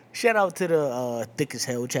 Shout out to the Thick as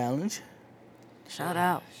Hell challenge. Shout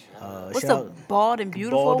out. What's shout the bald and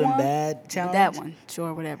beautiful Bald one? and Bad challenge. That one.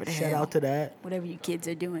 Sure, whatever the Shout hell. out to that. Whatever you kids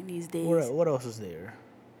are doing these days. What else is there?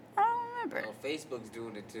 I don't remember. Oh, Facebook's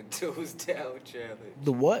doing the 10 toes down challenge.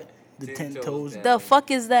 The what? The 10 10 toes toes. down. The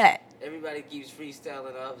fuck is that? Everybody keeps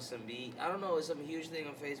freestyling off of some beat. I don't know, it's some huge thing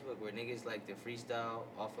on Facebook where niggas like to freestyle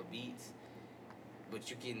off of beats. but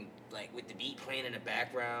you can, like, with the beat playing in the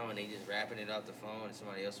background and they just rapping it off the phone and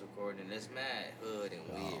somebody else recording, it's mad hood and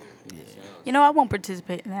weird. You know, I won't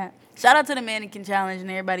participate in that. Shout out to the mannequin challenge and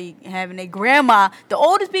everybody having their grandma, the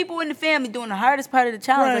oldest people in the family, doing the hardest part of the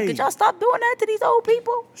challenge. Like, could y'all stop doing that to these old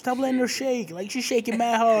people? Stop letting her shake. Like, she's shaking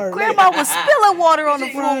mad hard. Grandma was spilling water on the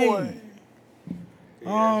floor.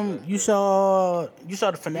 You saw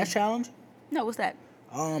the finesse challenge? No, what's that?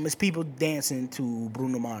 It's people dancing to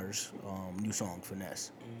Bruno Mars' new song,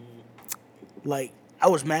 Finesse. Like, I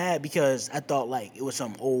was mad because I thought, like, it was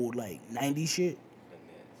some old, like, 90s shit.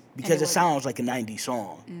 Because it sounds like a 90s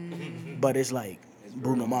song. But it's, like,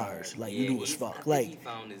 Bruno Mars. Like, new as fuck. Like, he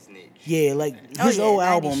found his niche. Yeah, like, his old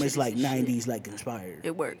album is, like, 90s, like, inspired.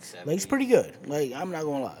 It works. Like, it's pretty good. Like, I'm not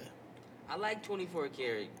gonna lie. I like 24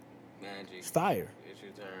 Karat Magic. It's fire. It's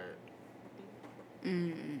your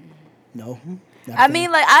turn. No. I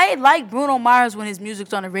mean, like, I like Bruno Mars when his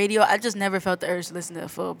music's on the radio. I just never felt the urge to listen to a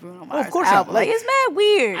full Bruno Mars of course album. not. Like, it's mad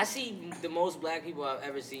weird. I see the most black people I've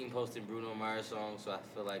ever seen posting Bruno Mars songs, so I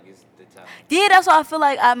feel like it's the time. Yeah, that's why I feel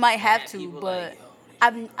like I might have to, people but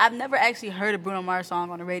like, yo, I've never actually heard a Bruno Mars song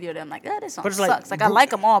on the radio that I'm like, this song But it's sucks. like, Like, I like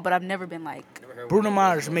them all, but I've never been like, never heard Bruno one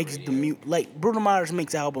Mars on makes radio. Bruno Mars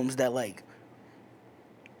makes albums that, like,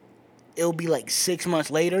 it'll be like 6 months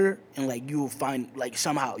later, and like you will find, like,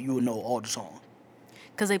 somehow you will know all the songs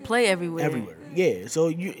because they play everywhere. everywhere. Yeah, so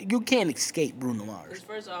you can't escape Bruno Mars. His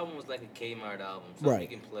first album was like a Kmart album, so Right. you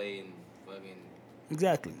can play and fucking.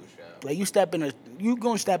 Exactly. push out. Like you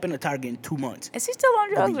gonna step in a Target in 2 months. Is he still on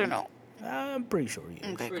drugs or no? I'm pretty sure he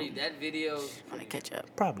is. Okay, Pretty cool. that video. I'm gonna catch up.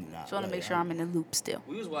 Probably not. So I want to Like, make sure I'm in the loop still.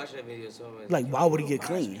 We was watching that video so much. Like, why would he get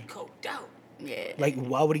Bruno Mars clean? be coked out. Yeah. Like,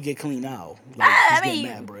 why would he get clean now? Like, I he's mean,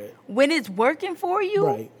 getting mad bread. when it's working for you,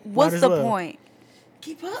 Right. Might what's as the well. point?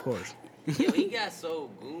 Keep Of up. course. Yo, he got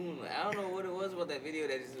so goon. Like, I don't know what it was about that video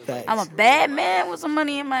that just was like. Facts. I'm a bad man with some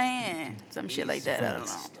money in my hand. Some shit like that. I don't know.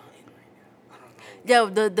 Stunning right now. I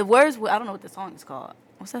don't know. Yo, the words, I don't know what the song is called.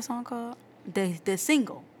 What's that song called? The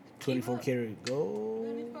single. 24 karat gold.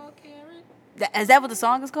 24 Karat. Is that what the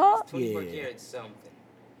song is called? 24 Yeah. Karat something.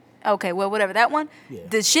 Okay, well, whatever. That one, Yeah.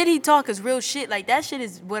 the shit he talk is real shit. Like, that shit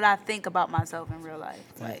is what I think about myself in real life.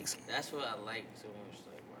 Thanks. That's what I like so much.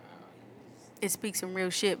 Like, wow. It speaks some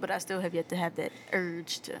real shit, but I still have yet to have that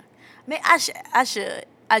urge to. I mean, I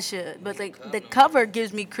should. But like, the cover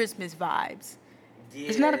gives me Christmas vibes.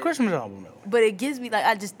 It's not a Christmas album though. But it gives me, like,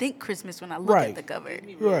 I just think Christmas when I look Right. at the cover.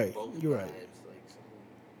 You're right. You're right. Like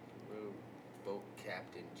some real boat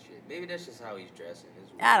captain shit. Maybe that's just how he's dressing.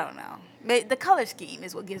 It's weird. I don't know. The color scheme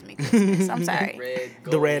is what gives me Christmas. I'm sorry. Red,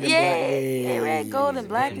 The red and Yeah, black. yeah, red, gold, and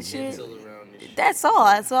black and and shit. tinsel around this shit. That's all.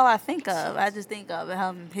 That's all I think of. I just think of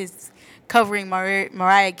his covering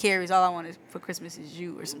Mariah Carey's "All I Want Is for Christmas Is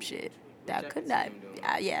You" or some shit. That could not.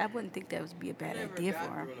 Yeah, I wouldn't think that would be a bad I never idea got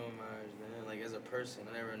for him. Bruno Mars, man. Like, as a person,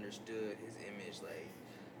 I never understood his image. Like,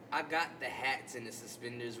 I got the hats and the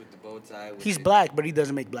suspenders with the bow tie. With He's the- black, but he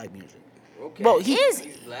doesn't make black music. Okay. Well, Is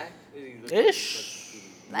He's black. Ish.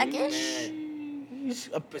 Blackish? He's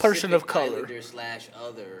a person of color.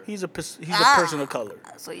 Islander/other. He's a person of color.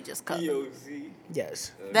 So he just cut. POC.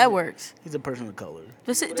 Yes, That works. he's a person of color. Do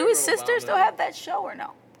his Whatever sisters Obama- still have that show or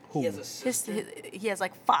no? Who? He has a His, sister. he has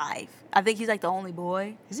like 5. I think he's like the only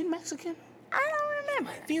boy. Is he Mexican? I don't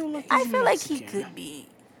remember. I feel like I he's feel like he Mexican. could be.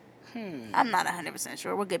 I'm not 100%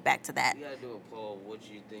 sure. We'll get back to that. You gotta do a poll. What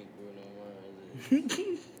you think Bruno Mars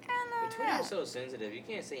is? But Twitter is so sensitive. You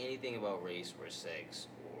can't say anything about race or sex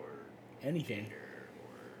or Anything. gender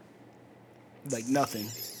or Like nothing.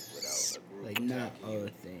 without a group. Like not attacking you.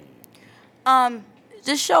 a thing.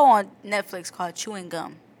 This show on Netflix called Chewing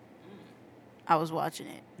Gum. I was watching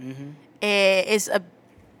it. It's a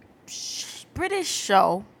British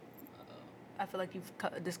show. I feel like you've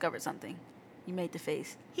discovered something. You made the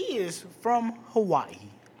face. He is from Hawaii.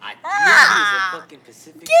 Yeah, he's a fucking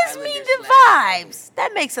Pacific Gives me Islander the slash- vibes.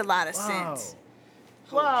 That makes a lot of Wow. sense.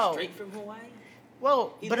 Oh, Wow. Straight from Hawaii.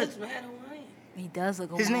 Well, He but looks it's, mad Hawaiian. He does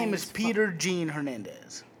look. his name Hawaiian is as fuck. Peter Gene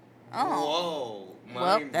Hernandez. Oh, Whoa.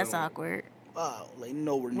 well, mind that's blowing. awkward. Wow, like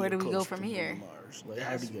nowhere near Where do we close go from to Bruno here? Mars. Like, how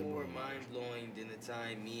That's do you get more Bruno Mars? mind blowing than the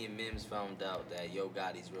time me and Mims found out that Yo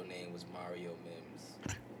Gotti's real name was Mario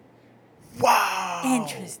Mims. Wow.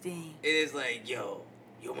 Interesting. It is like, yo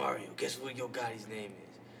Mario, guess what Yo Gotti's name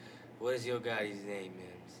is? What is Yo Gotti's name,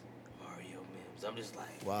 Mims? Mario Mims. I'm just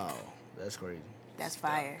like, Wow, that's crazy. That's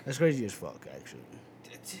fire. That's crazy as fuck, actually.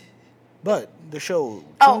 But the show,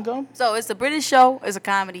 Oh, Chewing Gum? so it's a British show. It's a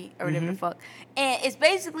comedy or whatever the fuck, and it's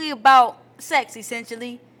basically about sex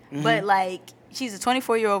essentially. But like, she's a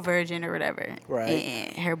 24-year-old virgin or whatever, Right.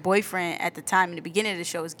 And her boyfriend at the time in the beginning of the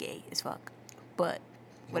show is gay as fuck, but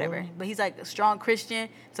whatever. But he's like a strong Christian,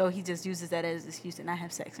 so he just uses that as an excuse to not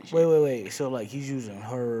have sex and shit. Wait. So like he's using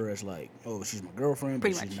her as like, oh, she's my girlfriend,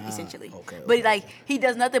 Pretty but much, she's not. essentially. Okay. But like he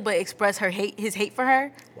does nothing but express his hate for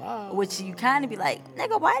her. Wow. Which you kind of be like,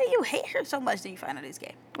 nigga, why do you hate her so much? Then you find out he's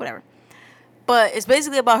gay. Whatever. But it's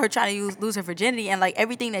basically about her trying to lose her virginity, and like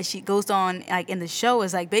everything that she goes on like in the show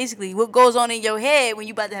is like basically what goes on in your head when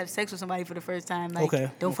you about to have sex with somebody for the first time. Like,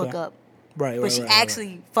 don't fuck up. Right. But she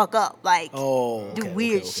actually fuck up, like do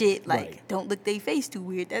weird shit, like don't lick their face too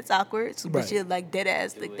weird. That's awkward. So, but she'll like dead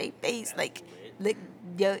ass lick their face, like lick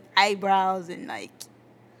your eyebrows and like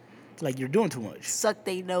you're doing too much. Suck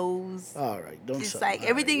their nose. All right, don't. It's suck. like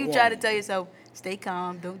everything you try to tell yourself. Stay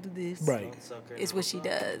calm. Don't do this. Right. It's what she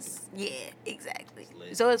does. Yeah, exactly.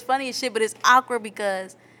 So it's funny as shit, but it's awkward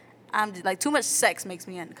because I'm just, like, too much sex makes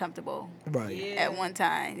me uncomfortable. Right. Yeah. At one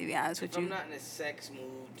time, to be honest with you. I'm not in a sex mood,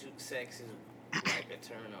 too sex is like a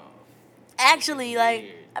turn off. Actually, like,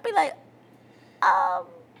 I'd be like, I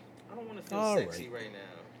don't want to feel sexy right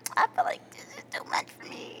now. I feel like this is too much for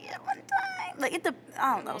me at one time. Like,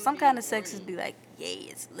 I don't know. Some kind of sex would be like, yay,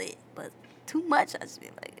 it's lit. But too much, I just be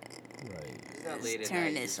like, Let's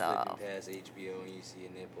turn this off. Past HBO and you see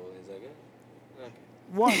a nipple and it's like, okay.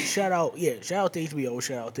 One, shout out to HBO,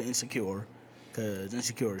 shout out to Insecure, because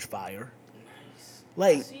Insecure is fire. Nice.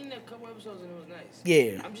 Like, I've seen a couple episodes and it was nice.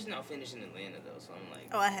 Yeah. I'm just now finishing Atlanta though, so I'm like.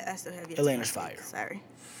 Oh, I still have yet. Atlanta's fire. Sorry,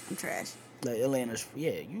 I'm trash. Like Atlanta's,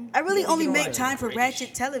 I really only make right. time for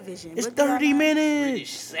ratchet television. It's What do I 30 know? minutes.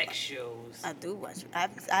 British sex shows. I do watch it.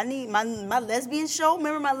 I need my lesbian show.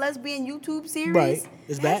 Remember my lesbian YouTube series? Right.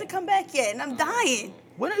 It's it back? hasn't come back yet, and I'm dying.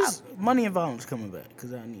 When is Money and Violence coming back?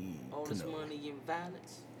 Because I need All to this know. money and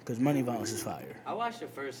violence. Because Money and Violence is fire. I watched the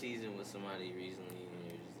first season with somebody recently and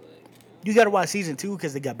it was just like. You got to watch season 2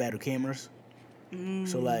 because they got better cameras.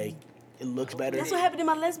 So, like, it looks better. That's what happened in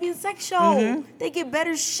my lesbian sex show. They get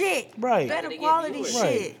better shit. Right. Better They get quality viewers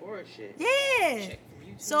shit. for shit. Yeah. Check for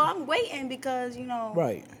YouTube. So I'm waiting because, you know.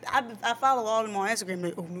 Right. I follow all of them on Instagram.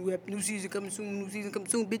 Like, oh, new season coming soon.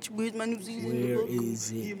 Bitch, where's my new season? Where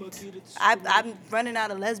is it? I'm running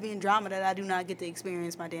out of lesbian drama that I do not get to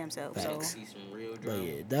experience my damn self. So See some real But drama.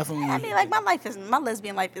 yeah, definitely. I mean, like my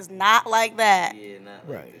lesbian life is not like that. Yeah, not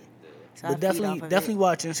Right. like So I But feed off of definitely it.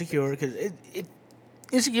 watch Insecure because it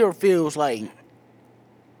Insecure feels like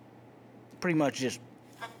pretty much just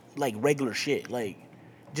like regular shit, like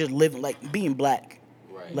just living, like being black,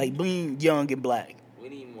 Right. like being young and black We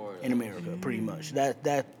need more of in those. America, pretty much.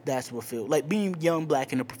 That's what feels like being young,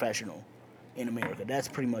 black, and a professional in America. That's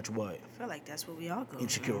pretty much what I feel like that's what we all go.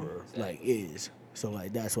 Insecure like is. So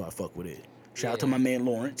like that's why I fuck with it. Shout out to Yeah. my man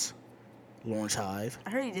Lawrence Hive. I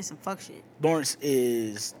heard he did some fuck shit. Lawrence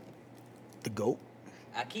is the GOAT.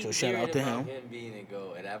 I keep So shout hearing out to about him. being a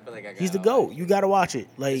GOAT, and I feel like I He's the gotta GOAT. watch You it. gotta watch it.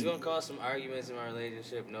 Like, It's gonna cause some arguments in my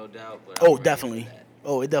relationship, no doubt. But oh, I'm ready definitely. for that.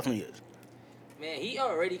 Oh, it definitely is. Man, he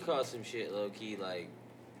already caused some shit low key, like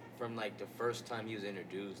from like the first time he was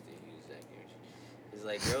introduced. And he was like, it's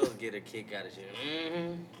like girls get a kick out of shit.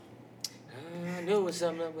 I knew it was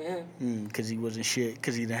something up with him. Because he wasn't shit.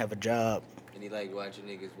 Because he didn't have a job. And he liked watching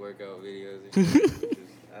niggas workout videos and shit.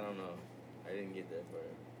 I don't know. I didn't get that part.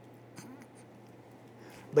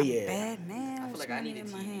 But yeah, Bad man. I feel like I need a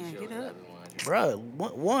in my TV hand. show Get that up. I've been watching.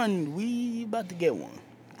 bruh, one we about to get one.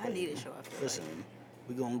 I need a show. I feel Listen,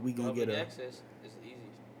 we gonna Public get a. access is easy.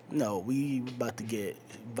 No, we about to get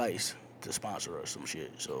Vice to sponsor us some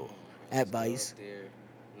shit. So at Just go Vice, up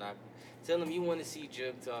there, tell them you want to see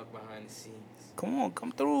Jug Talk behind the scenes.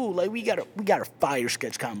 come through. Like we got a fire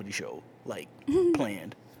sketch comedy show like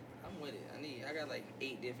planned. I'm with it. I got like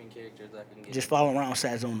 8 different characters I can get. Just follow around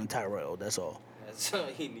Sazone and Tyrell. That's all. That's all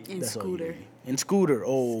you need. And That's all Scooter. you need. And Scooter.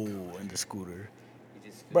 Oh, and the Scooter.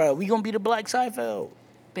 You just Bruh, we gonna be the Black Seinfeld.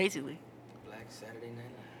 Basically. Black Saturday Night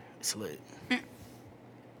Live. It's lit.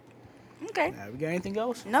 Okay. All right, we got anything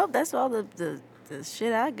else? Nope, that's all the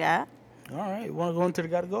shit I got. All right, want to go into the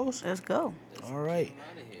gotta goes? Let's go. All right.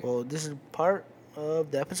 I'm outta here. Well, this is part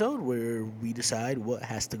of the episode where we decide what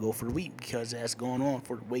has to go for the week because that's going on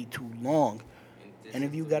for way too long. And this Any is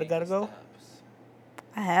of you the gotta week go? it stops.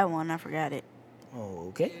 I had one. I forgot it. Oh,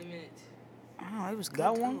 okay. Damn it. Oh, it was good.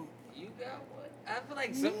 Got too. one? You got what? I feel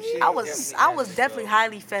like some shit. I was has to definitely go.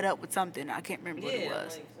 highly fed up with something. I can't remember what it Yeah,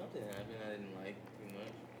 was. like something happened I didn't like too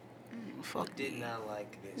much. Fuck I did me. not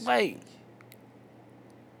like this. Like, week.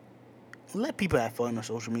 let people have fun on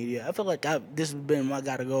social media. I feel like this has been my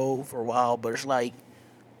gotta go for a while, but it's like,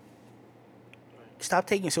 stop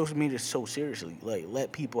taking social media so seriously. Like,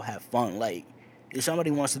 let people have fun. Like, if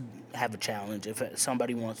somebody wants to have a challenge, if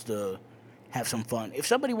somebody wants to have some fun, if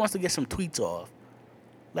somebody wants to get some tweets off,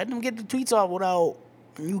 let them get the tweets off without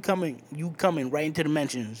and you coming right into the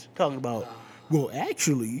mentions talking about, well,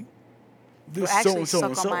 actually, this Well, actually, so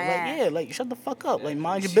and suck so. on my Like, ass. yeah, like shut the fuck up. Like,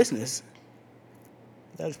 mind your business.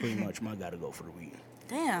 That's pretty much my gotta go for the week.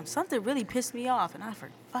 Damn, something really pissed me off, and I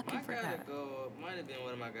fucking My forgot. gotta go might have been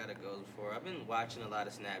one of my gotta goes before. I've been watching a lot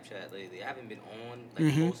of Snapchat lately. I haven't been on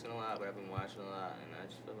posting a lot, but I've been watching a lot, and I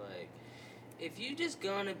just feel like if you just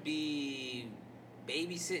gonna be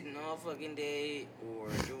babysitting all fucking day or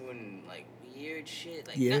doing like weird shit,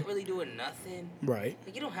 like not really doing nothing, Right.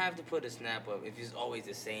 like you don't have to put a snap up if it's always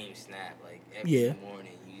the same snap. Like every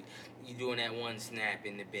morning, you doing that one snap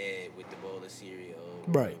in the bed with the bowl of cereal,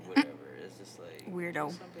 or Right. whatever. It's just like Weirdo. do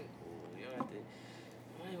something cool. You don't have to.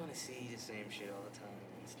 Nobody want to see the same shit all the time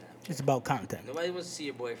on Snapchat. It's about content. Nobody wants to see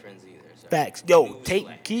your boyfriends either. So. Facts. Yo,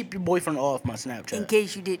 Newsflash. keep your boyfriend off my Snapchat. In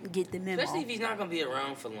case you didn't get the memo. Especially if he's not gonna be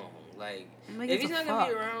around for long. Like Nobody if gives he's a not gonna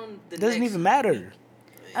be fuck. around, the It doesn't next even matter.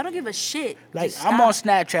 I don't give a shit. Like, Just I'm stop. on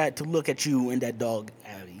Snapchat to look at you and that dog,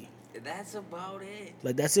 Abby. That's about it.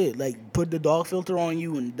 Like, that's it. Like, put the dog filter on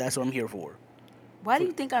you, and that's what I'm here for. Why do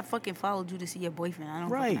you think I fucking followed you to see your boyfriend? I don't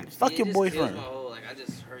fucking Right. understand. Fuck It your just kills boyfriend. my whole, like I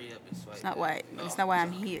just hurry up and swipe. It's not why. No, It's not why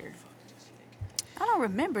I'm fuck here. this nigga. I don't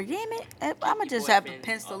remember. Damn it. I'm gonna just have to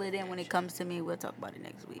pencil it in when it comes to me. We'll talk about it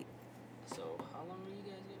next week. So how long are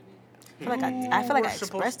you guys gonna be? I feel like I We're expressed to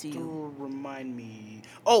supposed you. Remind me.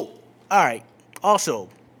 Oh, all right. Also,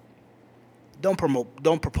 don't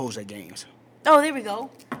propose at games. Oh, there we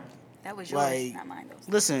go. That was yours, Like, not mine.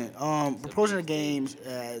 Though. listen, proposing at games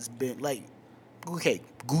has been like, okay,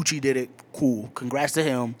 Gucci did it. Cool. Congrats to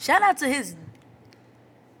him. Shout out to his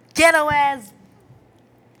ghetto ass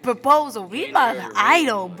proposal. He's my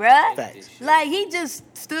idol, bruh. Facts. Like he just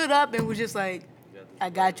stood up and was just like, "I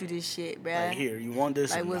got you this shit, bruh. Like, here, you want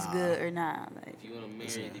this? Like, or what's nah? good or not?" Like, If you want to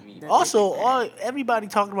marry to me, That's Also, everybody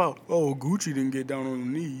talking about, oh, Gucci didn't get down on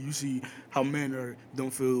the knee. You see how men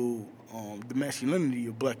don't feel the masculinity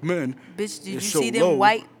of black men. bitch, did you is so see them low.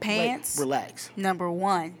 white Like, pants? relax. Number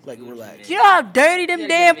one. Like, relax. You know how dirty them Yeah,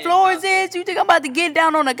 damn man, floors fuck is? You think I'm about to get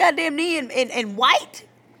down on a goddamn knee in white?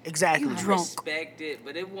 Exactly. You I drunk. respect it,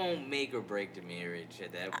 but it won't make or break the marriage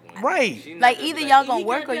at that point. Right. She not Like, gonna either be y'all gonna "He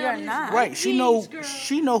work got or down you're his not." Right. She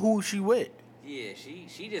jeans, know who she with. Yeah,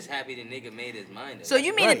 she just happy the nigga made his mind up. So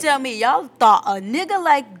you mean Right. to tell me y'all thought a nigga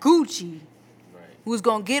like Gucci Right. was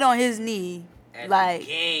gonna get on his knee, At like, the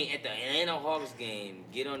game, at the Atlanta Hawks game,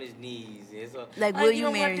 get on his knees. It's a, Like, I will get you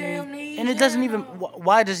on my marry damn me? knees, And it doesn't yeah, even. no.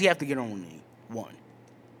 Why does he have to get on the knee? One.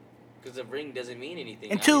 Because the ring doesn't mean anything.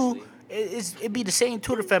 And two, obviously. it'd be the same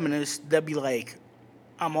Twitter feminists that be like,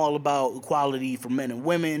 I'm all about equality for men and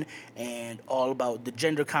women and all about the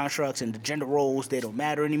gender constructs and the gender roles. They don't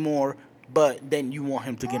matter anymore. But then you want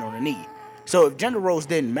him to get on the knee. So if gender roles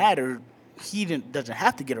didn't matter, he doesn't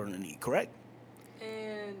have to get on the knee, correct?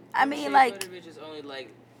 And I mean, like- bitches only like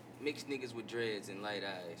mixed niggas with dreads and light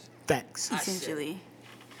eyes. Facts. I said- essentially.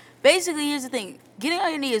 Basically, here's the thing: getting on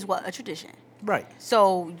your knee is what, a tradition. Right.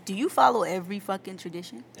 So, do you follow every fucking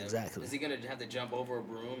tradition? Exactly. Is he gonna have to jump over a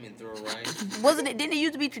broom and throw a rice? Wasn't it? Didn't it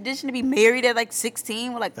used to be tradition to be married at like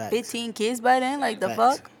 16 with like Facts. 15 kids by then? Like the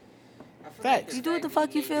Facts. fuck? I feel Facts. the You do what the fact fuck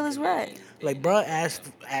that you he feel made is the right. man- Like, bruh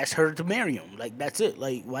asked her to marry him. Like, that's it.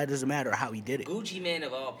 Like, why does it matter how he did it? Gucci man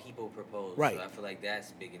of all people proposed. Right. So I feel like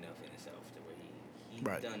that's big enough in itself to where he's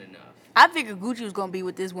Right. done enough. I figured Gucci was gonna be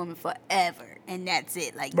with this woman forever, and that's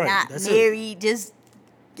it. Like Right, not that's it. married, just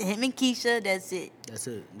him and Keisha. That's it. That's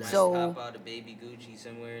it. That's So- Pop out a baby Gucci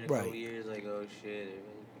somewhere in a Right. couple years, like, oh shit,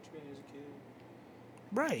 Gucci man is a kid.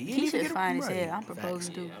 right. You didn't even Keisha's get fine it as right. hell. I'm Facts.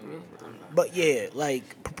 proposing Yeah, too. I mean, I'm not. But yeah,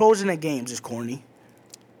 like, proposing at games is corny.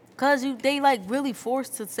 Cause they like really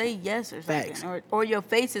forced to say yes or something, Facts. or your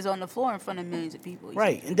face is on the floor in front of millions of people.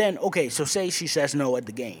 Right. And then, okay, so say she says no at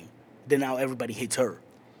the game. Then now everybody hates her.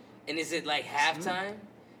 And is it like halftime?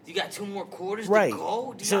 You got 2 more quarters Right. to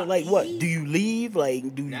go? Do So, y'all like, what? leave? Do you leave?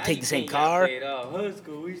 Like, do you Now take you the same can't car? play it off. Let's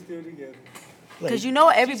go. We still together. Like, Cause you know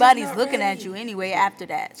everybody's not looking at ready. you anyway after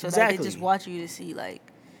that, so like, they Exactly. just watch you to see like.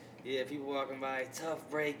 Yeah, people walking by, tough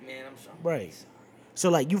break, man. I'm sorry. Right. So,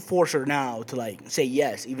 like, you force her now to, like, say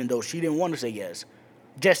yes, even though she didn't want to say yes,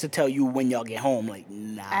 just to tell you when y'all get home, like,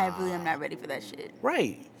 nah. I really am not ready for that shit.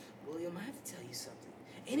 Right. William, I have to tell you something.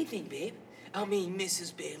 Anything, babe. I mean,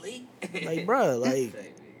 Mrs. Bailey. Like, bruh,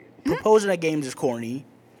 like, proposing at games is corny.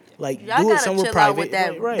 Like, Y'all do it gotta somewhere chill private. out with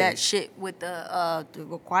that right. that shit with the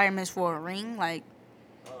requirements for a ring. Like,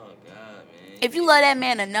 Oh, God, man. if you love that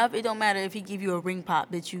man enough, it don't matter if he give you a ring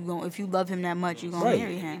pop. That you gon' if you love him that much, you gonna Right.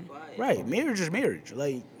 marry him. Right. Marriage is marriage.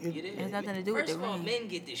 Like, It has nothing to do with First the of all, ring. men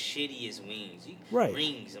get the shittiest wings. Right.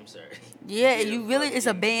 Rings, I'm sorry. Yeah, get you really it's a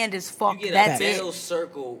fucking- band as fuck. You get That's a it. metal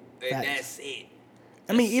circle, and Facts. that's it.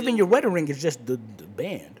 I mean, even silver. your wedding ring is just the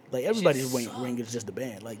band. Like everybody's ring is just the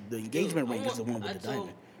band. Like the engagement ring is the one with the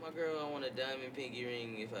diamond. My girl, I want a diamond pinky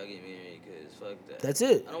ring if I get married, cause fuck that. That's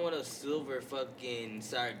it. I don't want a silver fucking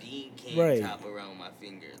sardine can top around my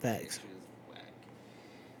finger. Facts.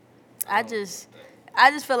 I just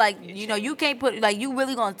feel like, you know, you can't put, like, you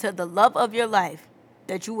really gonna tell the love of your life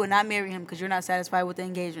that you will not marry him because you're not satisfied with the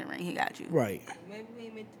engagement ring he got you. Right. Maybe we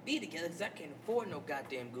ain't meant to be together because I can't afford no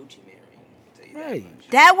goddamn Gucci man ring. I'll tell you Right.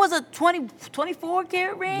 That was a 24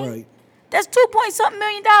 karat ring? Right. That's $2.something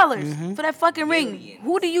million for that fucking ring. Millions.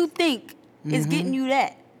 Who do you think is getting you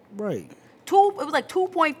that? Right. It was like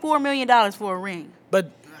 $2.4 million for a ring.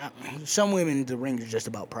 But some women, the ring is just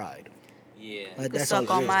about pride. Yeah. Like, that's suck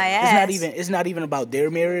all it on is. my It's ass. It's not even about their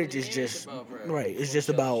marriage. It's just about pride. right. It's just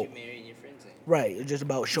Show that about you married and your friends ain't. right. It's just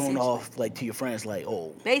about showing off like to your friends, like,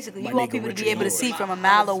 oh, Basically, my you want nigga people to richer be able than to see yours. from a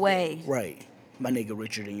mile away. Right. My nigga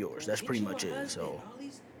richer than yours. That's pretty much it. So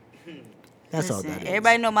that's all Listen, that is.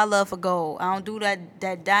 everybody know my love for gold. I don't do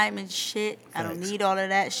that diamond shit. I don't Facts. need all of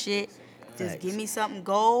that shit. Just Facts. give me something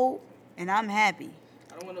gold, and I'm happy.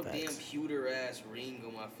 I don't want no damn pewter ass ring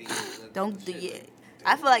on my finger. Don't do it.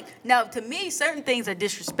 I feel like, now, to me, certain things are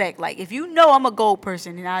disrespect. Like, if you know I'm a gold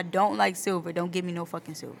person and I don't like silver, don't give me no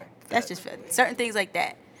fucking silver. That's just certain things like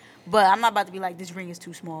that. But I'm not about to be like, this ring is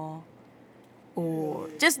too small. Or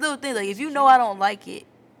just little things. Like, if you know I don't like it,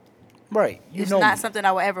 Right. You it's know not me. something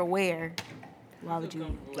I will ever wear. Why would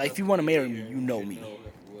you? Like if you want to marry me, you know me.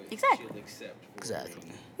 Exactly.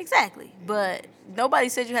 Exactly. Exactly. But nobody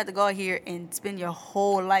said you had to go out here and spend your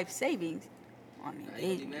whole life savings on I ain't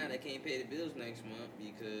it. gonna be mad I can't pay the bills next month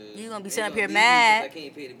because You gonna be they sitting up gonna here leave me mad 'cause I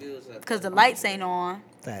can't pay the bills. Because the lights ain't on.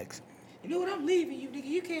 Facts. You know what? I'm leaving you, nigga.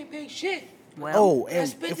 You can't pay shit. Well, Oh, I and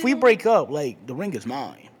spent if it we on- break up, like the ring is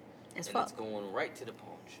mine. it's And it's fuck. going right to the pawn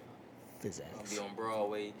shop. His I'll ass. be on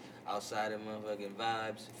Broadway, outside of motherfucking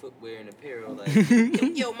Vibes, footwear and apparel.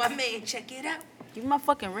 Like, yo, my man, check it out. Give me my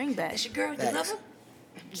fucking ring back. That's your girl, you Facts. love her?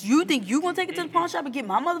 You think you gonna take it to the pawn shop and get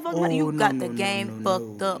my motherfucking money? You Oh, no, got no, the no, game no,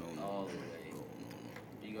 fucked no, up. no, no. All the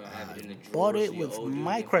way. You gonna have it in the drawer. Bought it so your with old dude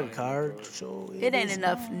my can credit find your card, drawer. so It ain't is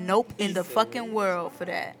enough mine. nope in the fucking world for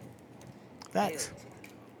that. Facts.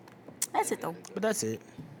 That's it though. But that's it.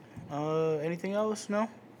 Anything else? No.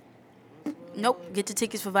 Nope. Get your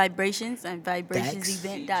tickets for Vibrations and Facts.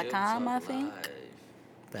 vibrationsevent.com, I See Joe Talk think. Live.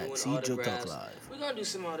 Facts. Doing See Joe Talk autographs. Live. We're gonna do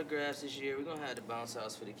some autographs this year. We're gonna have the bounce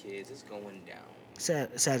house for the kids. It's going down.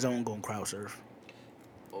 Sad zone going crowd surf.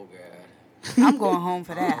 Oh god. I'm going home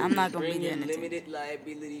for that. I'm not gonna be Bring there your in the limited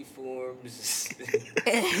liability forms.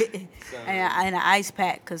 and an ice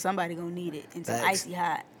pack, because somebody gonna need it. And some Facts. icy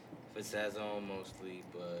hot, For Sazon mostly,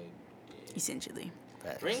 but yeah. essentially.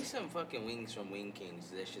 Facts. Bring some fucking wings from Wing Kings.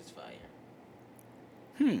 That shit's fire.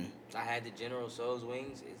 I had the General So's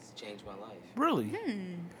wings. It's changed my life. Really?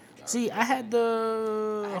 See, I had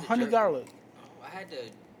the I had the honey jerk. garlic. I had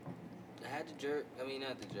the jerk. I mean,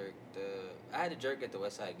 not the jerk. I had the jerk at the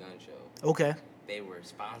West Side Gun Show. Okay. They were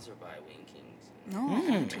sponsored by Wing Kings. No,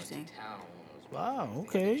 interesting. Town when I was Wow, watching.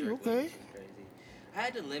 okay, The jerk okay. was crazy. I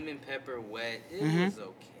had the lemon pepper wet. It was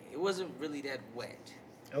okay. It wasn't really that wet.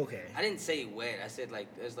 Okay. I didn't say wet. I said like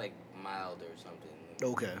it was like mild or something.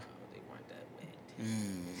 Okay. No, they weren't that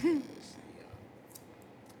wet.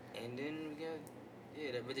 And then we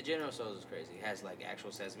got but the General Tso's is crazy. It has like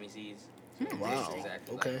actual sesame seeds. So it Wow, tastes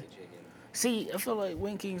exactly okay. like the chicken. See, I feel like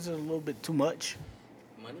Wing Kings is a little bit too much.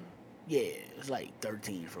 Money, Yeah, it's like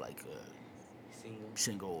 13 for like a single.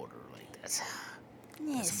 single order. Like that's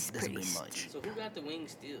Yes, that's a pretty. bit much. So who got the wing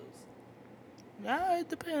steals? It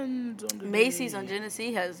depends on the Macy's day. on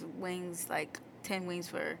Genesee has wings, like 10 wings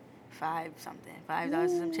for $5 and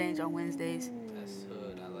some change on Wednesdays. That's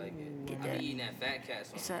hood. I like it. Get I that. be eating that Fat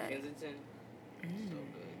Cats It's on a- Kensington. So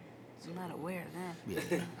good. I'm not aware of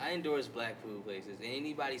that. Yeah. I endorse black food places.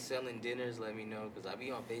 Anybody selling dinners, let me know because I be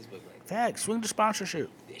on Facebook like Facts. Swing the sponsorship.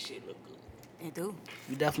 this shit look good. They do.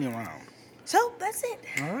 We definitely around. So that's it.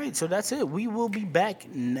 All right, so that's it. We will be back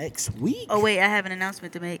next week. Oh wait, I have an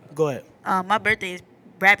announcement to make. Go ahead. My birthday is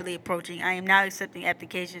rapidly approaching. I am now accepting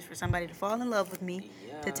applications for somebody to fall in love with me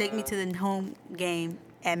to take me to the home game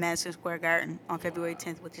at Madison Square Garden on February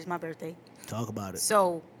 10th, which is my birthday. Talk about it.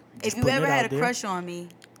 So Just if you putting ever it had out a there. crush on me,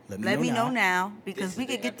 Let me know now. now because This we is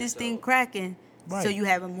could the get this thing episode. cracking. So Right. you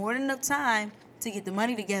have more than enough time to get the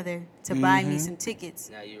money together to buy me some tickets.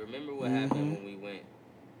 Now you remember what happened when we went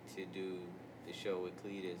to do the show with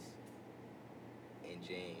Cletus and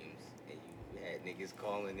James, and you had niggas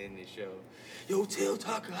calling in the show. Yo, tell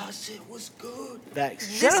Takahashi what's good.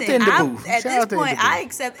 Facts. Shout out to Listen, In the I'm- Booth. at Shout this out to In the point, Booth. I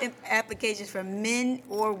accept applications from men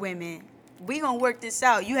or women. We gonna work this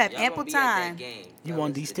out. You have Y'all ample gonna be at that time game. You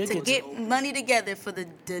want these tickets? to get money together for the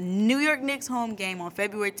New York Knicks home game on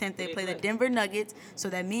February 10th. They play the Denver Nuggets, so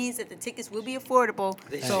that means that the tickets will be affordable.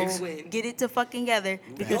 So get it to fucking together,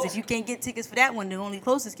 because if you can't get tickets for that one, the only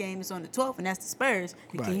closest game is on the 12th, and that's the Spurs.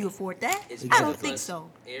 Right. Can you afford that? Is I don't plus think so.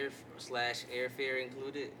 Airfare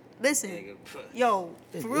included? Listen, yo,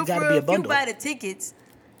 It for real, gotta for be a real, if you bundle. buy the tickets,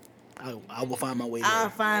 I will find my way I'll there.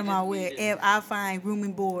 find my way, and I'll find room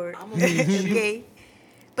and board. I'm gonna make sure. Okay,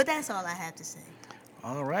 but that's all I have to say.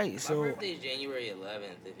 All right, My so birthday is January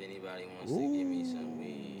 11th. If anybody wants to give me some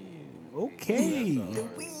weed. okay.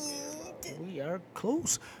 We are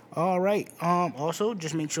close. All right. Also,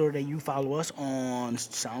 just make sure that you follow us on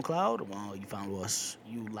SoundCloud. You follow us.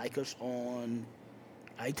 You like us on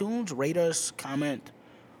iTunes. Rate us. Comment.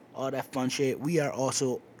 All that fun shit. We are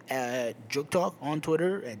also at Joke Talk on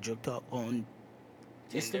Twitter. At Joke Talk on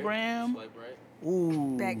Instagram. Swipe right.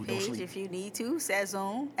 Ooh, Back don't page sleep. if you need to.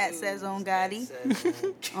 Sazone at Sazone Gotti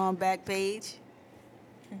on back page.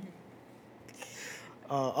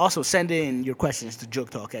 Also, send in your questions to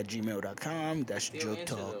joketalk@gmail.com. That's Still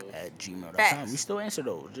answer those. joketalk@gmail.com. Facts. We still answer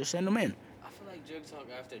those. Just send them in. I feel like Jerk Talk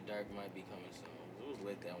After Dark might be coming soon. It was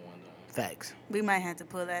lit that one time. Facts. We might have to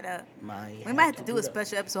pull that up. We Might might have to do a it up.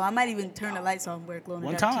 special episode. I might even turn the lights on and wear glow in the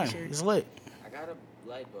One dark time. t-shirt. It's lit. I got a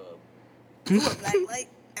light bulb. Ooh, a black light.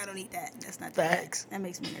 I don't need that. That's not that. Facts. That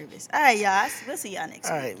makes me nervous. All right, y'all. We'll see y'all next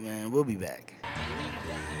All week. right, man. We'll be back.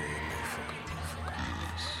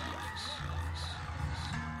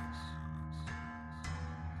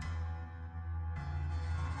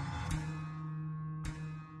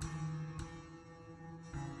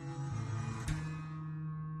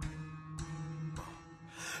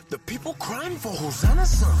 The people crying for Hosanna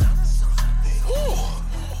son. Ooh.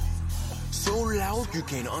 So loud you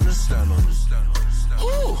can't understand them.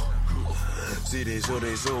 Ooh. See they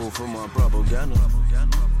so from my propaganda.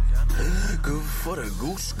 Good for the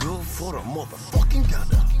goose, good for the motherfucking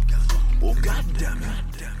gander. Oh goddamn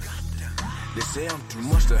it. They say I'm too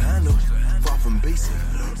much to handle. Far from basic,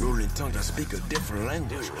 rolling tongue that speak a different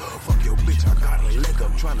language. Fuck your bitch, I got a leg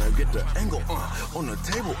up trying to get the angle on the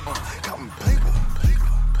table, counting paper.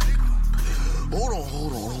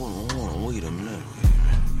 Hold on, wait a minute.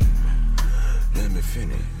 Let me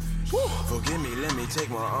finish. Forgive me, let me take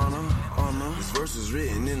my honor. This verse is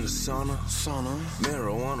written in the sauna.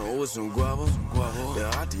 Marijuana with some guava. The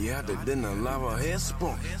hottie than the lava. Head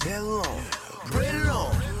sprung, head long, bread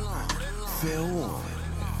long. Fair one.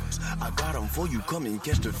 I got 'em for you, come and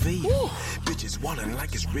catch the fade. Bitches wallin'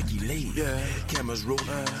 like it's Ricky Lake. Cameras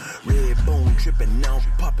rolling, red bone tripping now,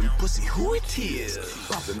 popping pussy. Who it is?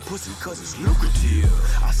 Popping pussy 'cause it's lucrative.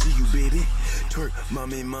 I see you, baby. Twerk,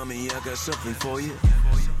 mommy, I got something for you.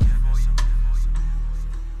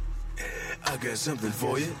 I got something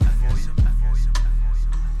for you.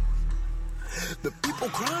 The people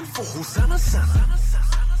crying for Hosanna Sana.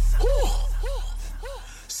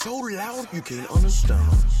 So loud you can't understand.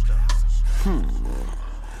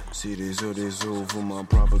 See they so for my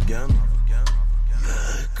propaganda.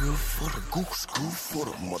 Good for the goose, good for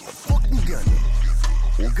the motherfucking gander.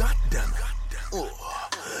 Oh goddamn it.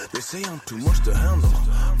 They say I'm too much to handle.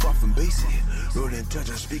 Far from basic, rolling touch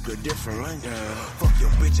and speak a different language. Fuck your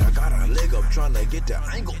bitch, I got a leg up trying to get the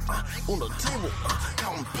angle on the table,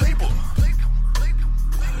 counting paper.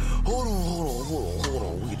 Hold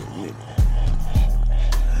on, wait a minute.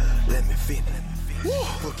 Let me finish.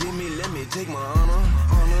 Forgive me, let me take my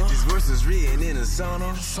honor. This verse is written in a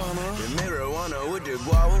sauna. The marijuana with the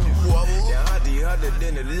guava. The hottie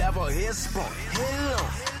than the lava. Head sprung, head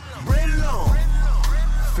long, bread long.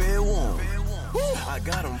 Fair one. I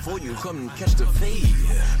got 'em for you, come and catch the fade.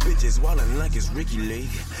 Bitches wallin' like it's Ricky Lake.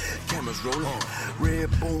 Cameras rollin', red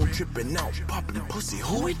bone trippin' out, poppin' pussy.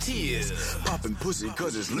 Who it is? Poppin' pussy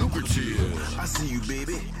 'cause it's lucrative. I see you,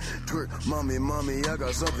 baby. Twerk, mommy, I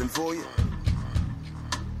got something for you.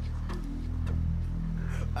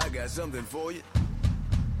 I got something for you.